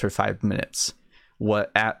doing this for 5 minutes.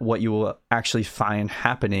 What you will actually find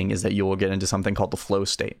happening is that you will get into something called the flow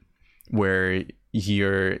state, where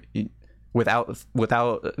you're without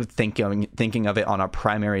thinking of it on a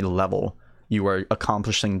primary level, you are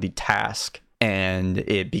accomplishing the task and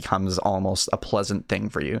it becomes almost a pleasant thing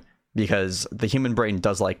for you, because the human brain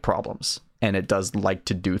does like problems and it does like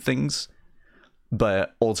to do things.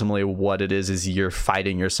 But ultimately what it is you're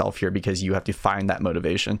fighting yourself here, because you have to find that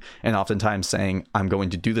motivation. And oftentimes saying, I'm going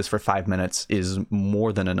to do this for 5 minutes is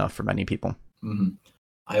more than enough for many people.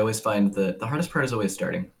 I always find that the hardest part is always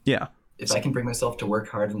starting. Yeah. If I can bring myself to work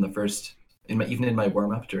hard even in my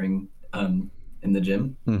warm-up during in the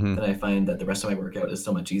gym, then I find that the rest of my workout is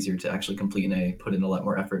so much easier to actually complete, and I put in a lot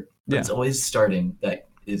more effort. But it's always starting that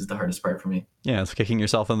is the hardest part for me. Yeah, it's kicking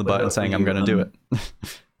yourself in the butt and saying, I'm going to do it.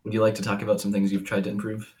 Would you like to talk about some things you've tried to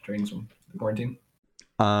improve during some quarantine?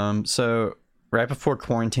 So right before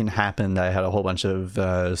quarantine happened, I had a whole bunch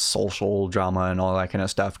of social drama and all that kind of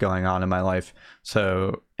stuff going on in my life.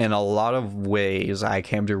 So in a lot of ways, I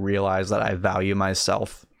came to realize that I value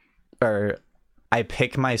myself, or I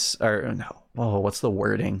pick what's the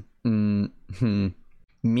wording?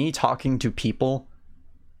 Me talking to people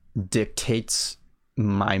dictates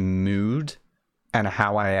my mood and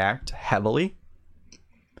how I act heavily.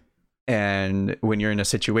 And when you're in a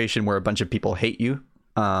situation where a bunch of people hate you,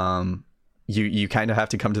 you kind of have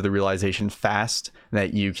to come to the realization fast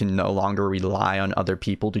that you can no longer rely on other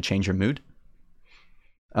people to change your mood.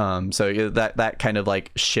 So that kind of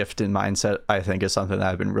like shift in mindset, I think, is something that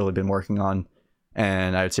I've really been working on.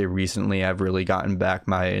 And I would say recently I've really gotten back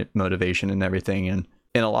my motivation and everything. And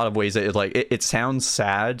in a lot of ways, it sounds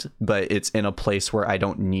sad, but it's in a place where I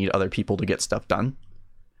don't need other people to get stuff done.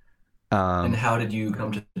 And how did you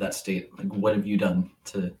come to that state? Like, what have you done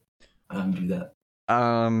to do that?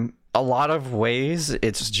 A lot of ways,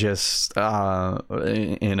 it's just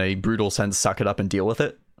in a brutal sense, suck it up and deal with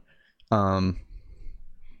it.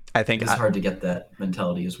 I think it's hard to get that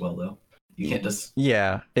mentality as well, though. You can't just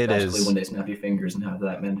is one day snap your fingers and have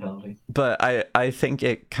that mentality. But I think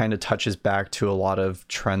it kind of touches back to a lot of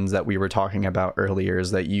trends that we were talking about earlier,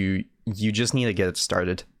 is that you just need to get it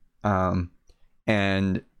started.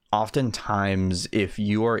 And oftentimes, if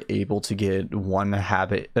you are able to get one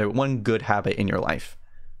good habit in your life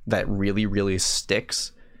that really, really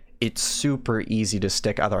sticks, it's super easy to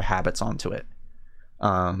stick other habits onto it.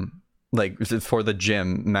 Like for the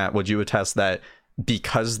gym, Matt, would you attest that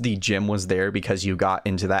because the gym was there, because you got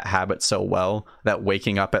into that habit so well, that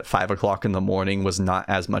waking up at 5 o'clock in the morning was not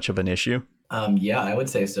as much of an issue? Yeah, I would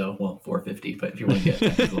say so. Well, 4:50, but if you want to get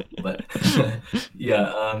technical, but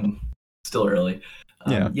still early.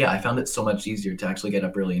 I found it so much easier to actually get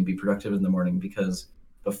up early and be productive in the morning, because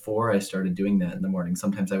before I started doing that in the morning,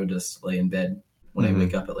 sometimes I would just lay in bed when I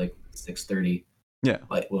wake up at like 6:30. Yeah.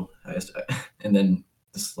 And then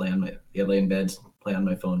just lay in bed, play on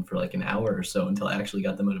my phone for like an hour or so until I actually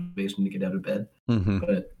got the motivation to get out of bed.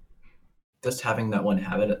 But just having that one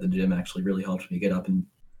habit at the gym actually really helped me get up and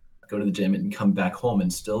go to the gym and come back home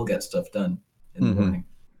and still get stuff done in the morning.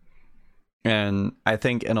 And I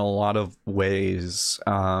think in a lot of ways,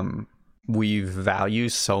 we value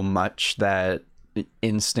so much that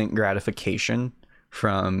instant gratification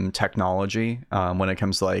from technology when it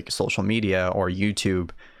comes to like social media or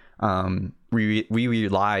YouTube. We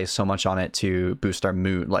rely so much on it to boost our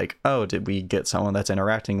mood. Like, oh, did we get someone that's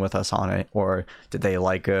interacting with us on it? Or did they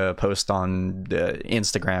like a post on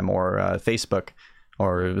Instagram or Facebook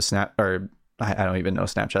or Snap? Or I don't even know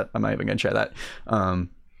Snapchat. I'm not even going to share that.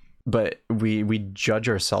 But we judge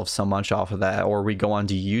ourselves so much off of that. Or we go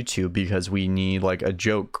onto YouTube because we need like a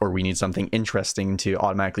joke or we need something interesting to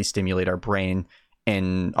automatically stimulate our brain.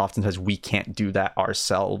 And oftentimes we can't do that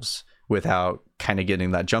ourselves without kind of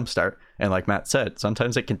getting that jump start. And like Matt said,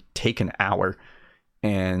 sometimes it can take an hour,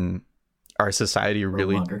 and our society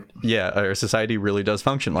really does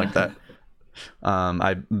function like that.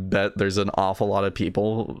 I bet there's an awful lot of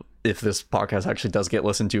people, if this podcast actually does get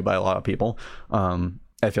listened to by a lot of people,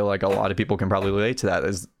 I feel like a lot of people can probably relate to that.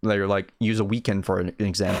 Is they're like, use a weekend for an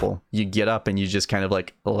example. You get up and you just kind of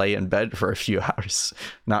like lay in bed for a few hours,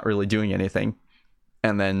 not really doing anything.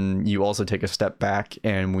 And then you also take a step back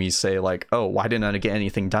and we say like, oh, why didn't I get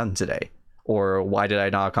anything done today? Or why did I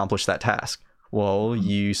not accomplish that task? Well,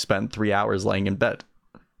 you spent 3 hours laying in bed.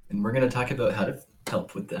 And we're going to talk about how to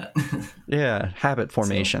help with that. Yeah, habit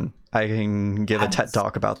formation. So, I can give a TED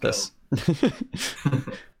talk about this.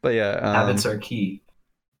 But yeah. Habits are key.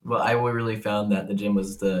 Well, I really found that the gym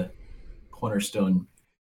was the cornerstone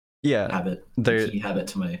habit, key habit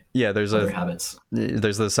to my other habits.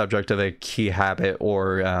 There's the subject of a key habit,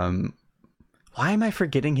 or why am I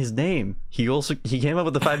forgetting his name? He came up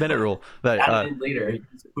with the 5-minute rule. That add it in later. You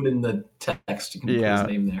just put in the text. You can put his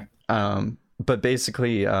name there. But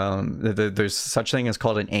basically, there's such thing as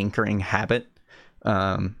called an anchoring habit,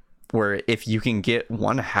 where if you can get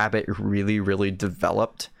one habit really, really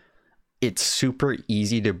developed, it's super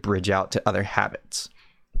easy to bridge out to other habits.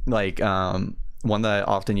 Like one that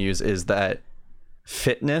I often use is that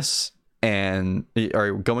fitness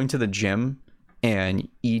or going to the gym and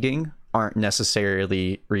eating aren't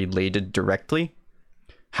necessarily related directly.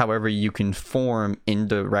 However, you can form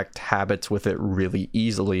indirect habits with it really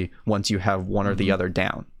easily once you have one or the other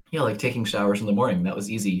down. Yeah, like taking showers in the morning. That was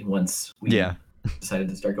easy once we decided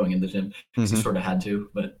to start going in the gym. You sort of had to,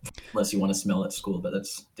 but unless you want to smell at school, but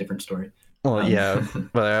that's a different story. Well, yeah,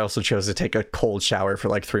 but I also chose to take a cold shower for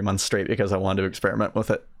like 3 months straight because I wanted to experiment with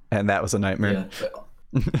it, and that was a nightmare.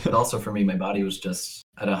 Yeah, but also for me, my body was just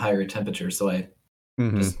at a higher temperature, so I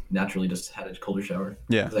just naturally just had a colder shower.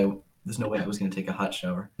 Yeah. Because there's no way I was going to take a hot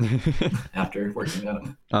shower after working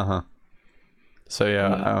out. So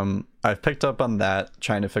yeah, I've picked up on that,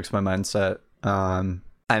 trying to fix my mindset. I'm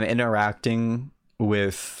interacting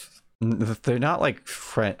with, they're not like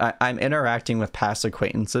I'm interacting with past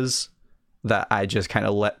acquaintances that I just kind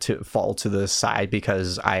of let to fall to the side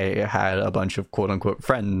because I had a bunch of quote unquote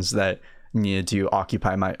friends that needed to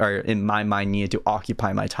occupy my, or in my mind needed to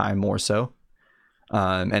occupy my time more so.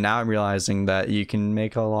 And now I'm realizing that you can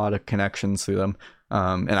make a lot of connections through them.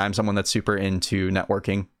 And I'm someone that's super into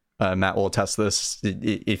networking. Matt will attest this.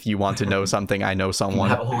 If you want to know something, I know someone.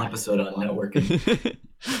 We have a whole episode on networking.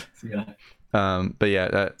 Yeah. But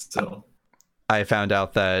yeah, So I found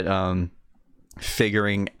out that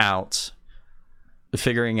figuring out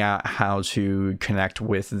how to connect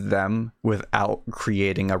with them without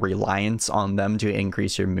creating a reliance on them to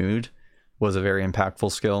increase your mood was a very impactful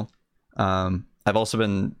skill. I've also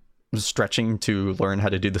been stretching to learn how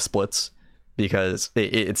to do the splits because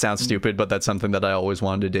it sounds stupid, but that's something that I always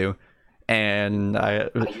wanted to do. And I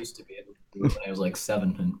used to be able to do it when I was like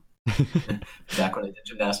 7 and back when I did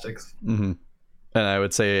gymnastics. Mm-hmm. And I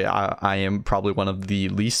would say I am probably one of the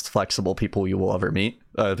least flexible people you will ever meet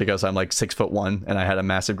because I'm like 6'1" and I had a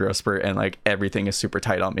massive growth spurt and like everything is super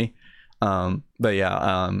tight on me. But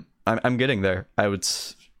yeah, I'm getting there. I would,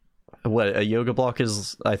 what a yoga block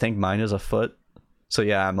is, I think mine is a foot. So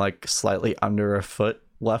yeah, I'm like slightly under a foot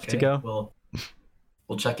left to go. Well,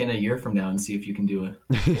 we'll check in a year from now and see if you can do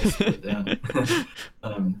a full split down.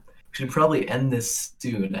 We should probably end this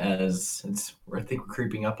soon as I think we're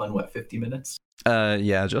creeping up on what, 50 minutes?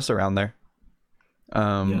 Yeah, just around there.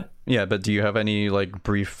 Yeah, but do you have any like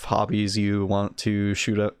brief hobbies you want to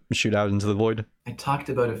shoot out into the void? I talked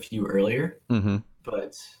about a few earlier,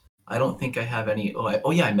 but I don't think I have any. I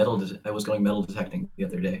was going metal detecting the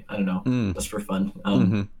other day. I don't know, just for fun.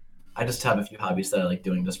 I just have a few hobbies that I like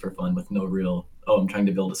doing just for fun with no real, I'm trying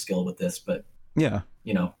to build a skill with this, but yeah,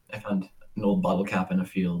 I found an old bottle cap in a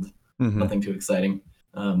field. Nothing too exciting.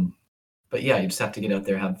 But yeah, you just have to get out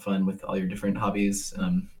there, have fun with all your different hobbies,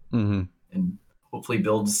 and hopefully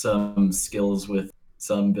build some skills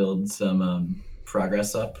build some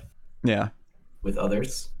progress up. Yeah, with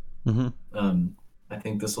others. I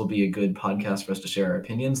think this will be a good podcast for us to share our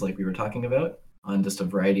opinions, like we were talking about, on just a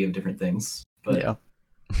variety of different things. But yeah,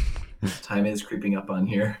 time is creeping up on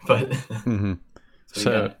here. But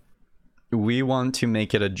so we want to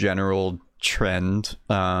make it a general trend.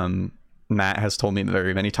 Matt has told me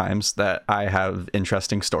very many times that I have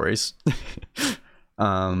interesting stories.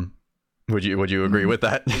 Would you agree with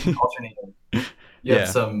that? Alternating. You have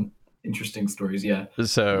some interesting stories, yeah.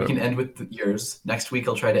 So we can end with yours. Next week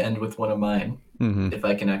I'll try to end with one of mine, if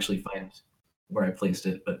I can actually find where I placed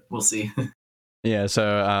it, but we'll see. Yeah, so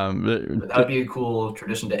that would be a cool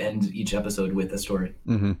tradition to end each episode with a story.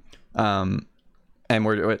 And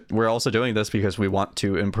we're also doing this because we want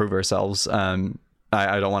to improve ourselves.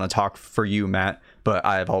 I don't want to talk for you, Matt, but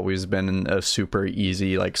I've always been a super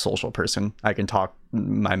easy like social person. I can talk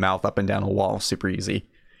my mouth up and down a wall super easy.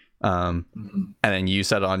 And then you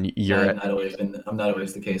said on your I'm not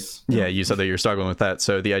always the case. Yeah, you said that you're struggling with that.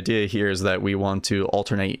 So the idea here is that we want to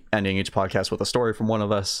alternate ending each podcast with a story from one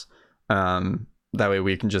of us. That way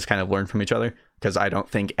we can just kind of learn from each other, because I don't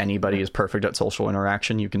think anybody is perfect at social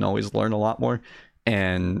interaction. You can always learn a lot more.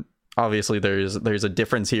 And obviously there's a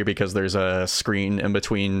difference here because there's a screen in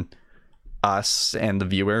between us and the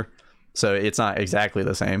viewer. So it's not exactly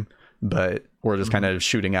the same, but we're just kind of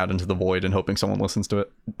shooting out into the void and hoping someone listens to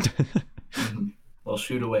it. Well,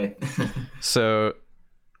 shoot away. So,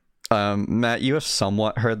 Matt, you have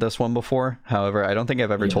somewhat heard this one before. However, I don't think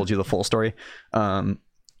I've ever told you the full story.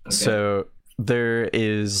 So there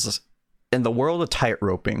is, in the world of tight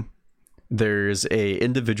roping, there's a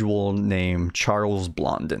individual named Charles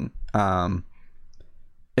Blondin. I've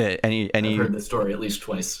heard the story at least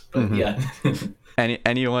twice, but yeah.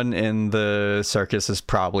 Anyone in the circus has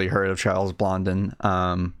probably heard of Charles Blondin.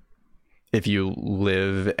 If you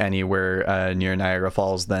live anywhere near Niagara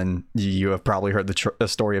Falls, then you have probably heard the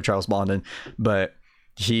story of Charles Blondin. But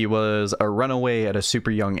he was a runaway at a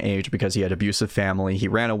super young age because he had abusive family. He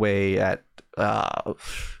ran away at, I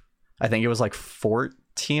think it was like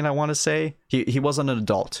 14, I want to say. He wasn't an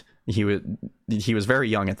adult. He was very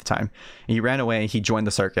young at the time. He ran away. He joined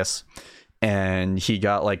the circus, and he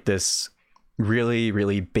got like this really,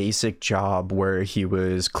 really basic job where he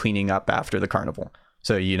was cleaning up after the carnival.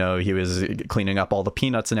 So, he was cleaning up all the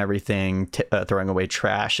peanuts and everything, throwing away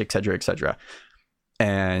trash, etc., etc.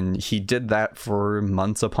 And he did that for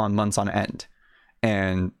months upon months on end.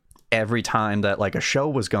 And every time that like a show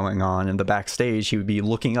was going on in the backstage, he would be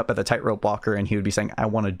looking up at the tightrope walker and he would be saying, I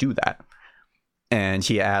want to do that. And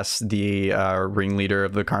he asked the ringleader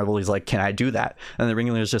of the carnival, he's like, can I do that? And the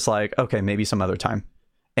ringleader's just like, okay, maybe some other time.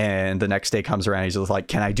 And the next day comes around, he's just like,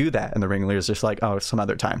 can I do that? And the ringleader's just like, oh, some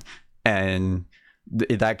other time. And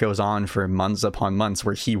that goes on for months upon months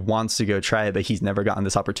where he wants to go try it, but he's never gotten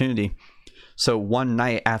this opportunity. So one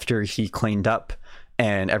night after he cleaned up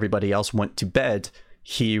and everybody else went to bed,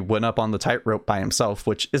 he went up on the tightrope by himself,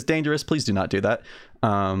 which is dangerous. Please do not do that.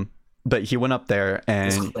 But he went up there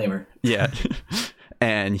and disclaimer. Yeah.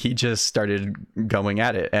 And he just started going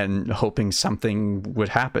at it and hoping something would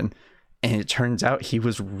happen. And it turns out he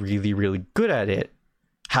was really, really good at it.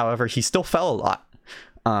 However, he still fell a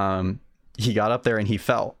lot. He got up there and he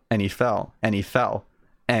fell and he fell and he fell.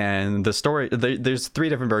 And the story, there's 3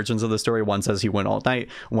 different versions of the story. One says he went all night.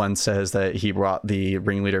 One says that he brought the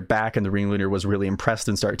ringleader back and the ringleader was really impressed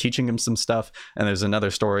and started teaching him some stuff. And there's another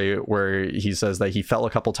story where he says that he fell a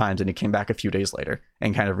couple times and he came back a few days later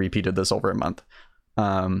and kind of repeated this over a month.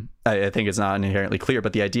 I think it's not inherently clear,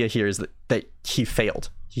 but the idea here is that he failed.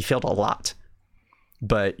 He failed a lot,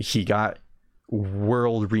 but he got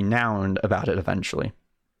world renowned about it eventually.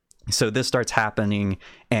 So this starts happening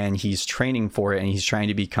and he's training for it and he's trying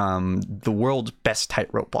to become the world's best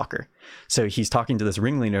tightrope walker. So he's talking to this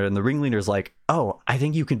ringleader and the ringleader's like, oh, I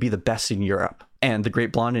think you can be the best in Europe. And the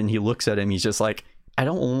Great Blondin, he looks at him, he's just like, I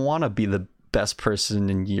don't want to be the best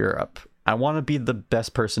person in Europe. I want to be the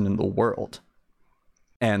best person in the world.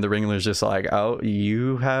 And the ringleader's just like, oh,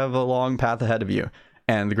 you have a long path ahead of you.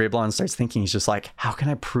 And the Great Blondin starts thinking, he's just like, how can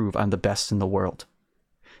I prove I'm the best in the world?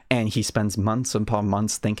 And he spends months upon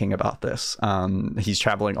months thinking about this. He's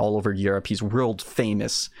traveling all over Europe. He's world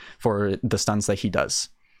famous for the stunts that he does.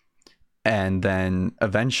 And then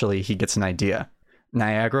eventually he gets an idea.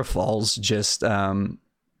 Niagara Falls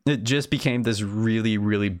it just became this really,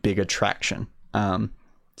 really big attraction.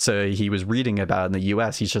 So he was reading about it in the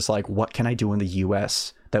US. He's just like, what can I do in the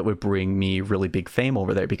US that would bring me really big fame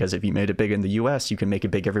over there? Because if you made it big in the US, you can make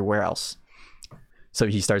it big everywhere else. So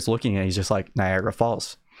he starts looking at it. He's just like, Niagara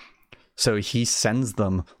Falls. So he sends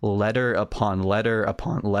them letter upon letter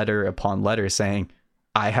upon letter upon letter saying,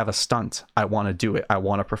 I have a stunt. I want to do it. I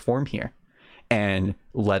want to perform here. And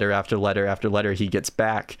letter after letter after letter he gets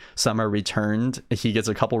back. Some are returned. He gets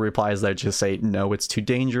a couple replies that just say, no, it's too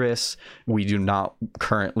dangerous. We do not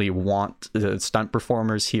currently want stunt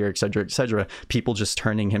performers here, etc., etc. People just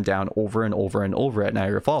turning him down over and over and over at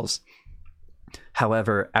Niagara Falls.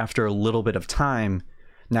 However, after a little bit of time,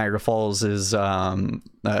 Niagara Falls'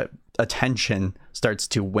 attention starts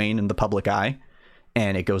to wane in the public eye,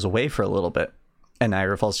 and it goes away for a little bit. And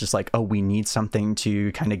Niagara Falls just like, oh, we need something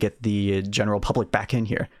to kind of get the general public back in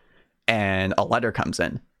here. And a letter comes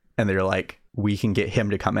in, and they're like, we can get him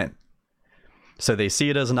to come in. So they see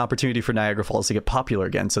it as an opportunity for Niagara Falls to get popular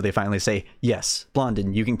again. So they finally say, yes,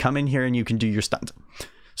 Blondin, you can come in here and you can do your stunt.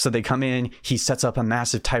 So they come in, he sets up a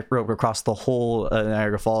massive tightrope across the whole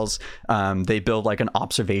Niagara Falls. They build like an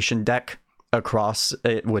observation deck across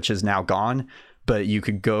it, which is now gone, but you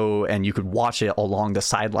could go and you could watch it along the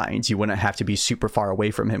sidelines. You wouldn't have to be super far away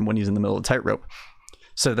from him when he's in the middle of the tightrope.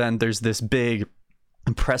 So then there's this big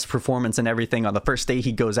press performance and everything. On the first day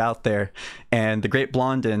he goes out there, and the Great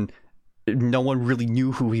Blondin, no one really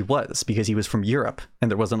knew who he was because he was from Europe and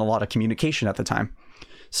there wasn't a lot of communication at the time.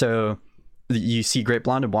 So you see Great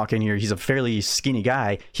Blondin walk in here. He's a fairly skinny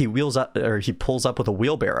guy. He pulls up with a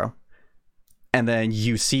wheelbarrow, and then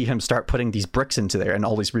you see him start putting these bricks into there, and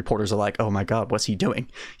all these reporters are like, oh my god, what's he doing?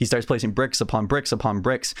 He starts placing bricks upon bricks upon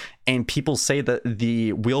bricks, and people say that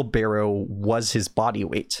the wheelbarrow was his body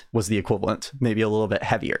weight, was the equivalent, maybe a little bit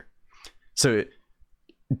heavier. So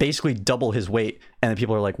basically double his weight, and then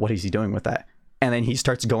people are like, what is he doing with that? And then he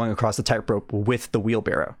starts going across the tightrope with the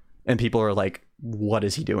wheelbarrow, and people are like, what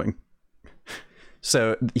is he doing?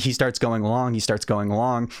 So he starts going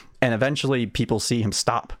along, and eventually people see him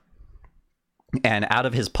stop. And out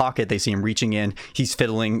of his pocket, they see him reaching in. He's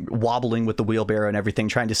fiddling, wobbling with the wheelbarrow and everything,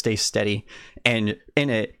 trying to stay steady. And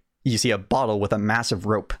in it, you see a bottle with a massive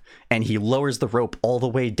rope. And he lowers the rope all the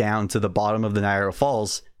way down to the bottom of the Niagara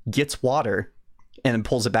Falls, gets water, and then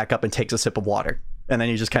pulls it back up and takes a sip of water. And then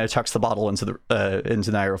he just kind of chucks the bottle into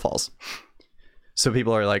Niagara Falls. So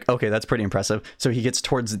people are like, okay, that's pretty impressive. So he gets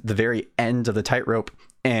towards the very end of the tightrope,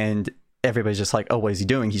 and everybody's just like, oh, what is he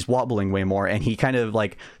doing? He's wobbling way more. And he kind of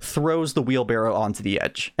like throws the wheelbarrow onto the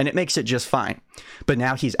edge, and it makes it just fine. But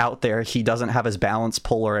now he's out there. He doesn't have his balance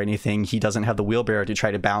pole or anything. He doesn't have the wheelbarrow to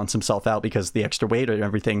try to balance himself out because the extra weight and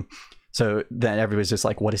everything. So then everybody's just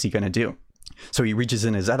like, what is he going to do? So he reaches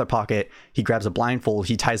in his other pocket. He grabs a blindfold.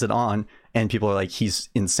 He ties it on, and people are like, he's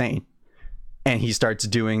insane. And he starts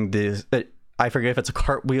doing this. I forget if it's a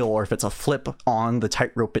cartwheel or if it's a flip on the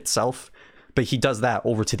tightrope itself, but he does that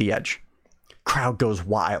over to the edge. Crowd goes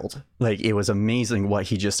wild. Like, it was amazing what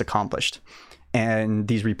he just accomplished. And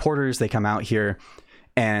these reporters, they come out here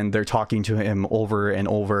and they're talking to him over and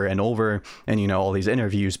over and over, and you know, all these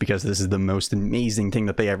interviews, because this is the most amazing thing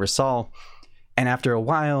that they ever saw. And after a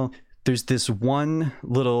while, there's this one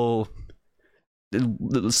little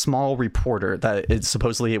small reporter that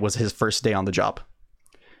supposedly it was his first day on the job,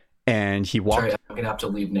 and he walked. Sorry, I'm gonna have to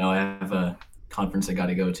leave now. I have a conference I got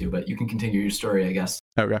to go to, but you can continue your story, I guess,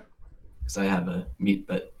 Okay. because I have a meet.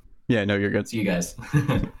 But Yeah, no, you're good. see you guys.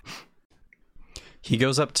 He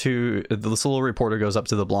goes up to this little reporter, goes up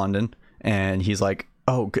to the Blondin, and he's like,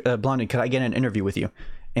 "Oh, Blondin, could I get an interview with you?"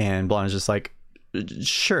 And Blondin's just like,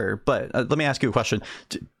 "Sure, but let me ask you a question.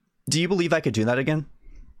 Do you believe I could do that again?"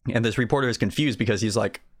 And this reporter is confused because he's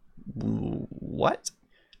like, "What?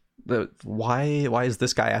 Why is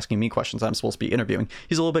this guy asking me questions? I'm supposed to be interviewing."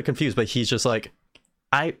 He's a little bit confused, but he's just like,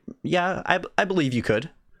 I believe you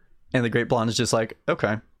could." And the Great Blonde is just like,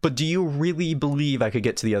 "Okay, but do you really believe I could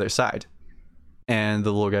get to the other side?" And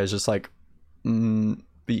the little guy's just like,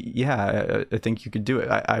 "Yeah, I think you could do it.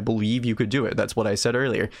 I believe you could do it. That's what I said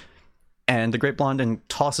earlier." And the Great Blondin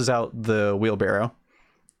tosses out the wheelbarrow,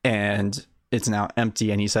 and it's now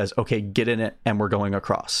empty, and he says, "Okay, get in it, and we're going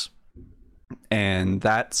across." And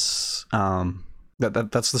that's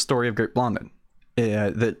that's the story of Great Blondin.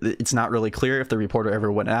 It's not really clear if the reporter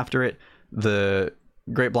ever went after it. The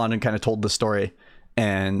Great Blondin kind of told the story,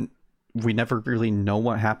 and we never really know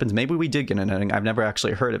what happens. Maybe we did get an ending. I've never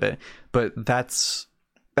actually heard of it, but that's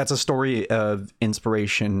a story of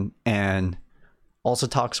inspiration, and also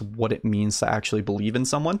talks what it means to actually believe in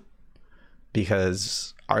someone,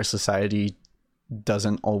 because our society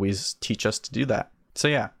doesn't always teach us to do that. So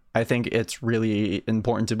yeah, I think it's really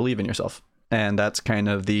important to believe in yourself. And that's kind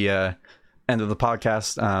of the end of the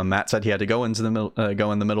podcast. Matt said he had to go in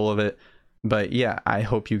the middle of it, but yeah, I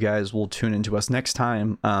hope you guys will tune into us next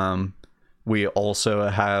time. We also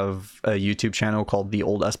have a YouTube channel called The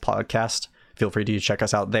Old S Podcast. Feel free to check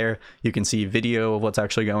us out there. You can see video of what's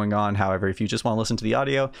actually going on. However, if you just want to listen to the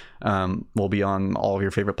audio, we'll be on all of your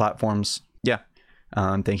favorite platforms. Yeah.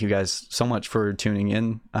 Thank you guys so much for tuning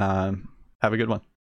in. Have a good one.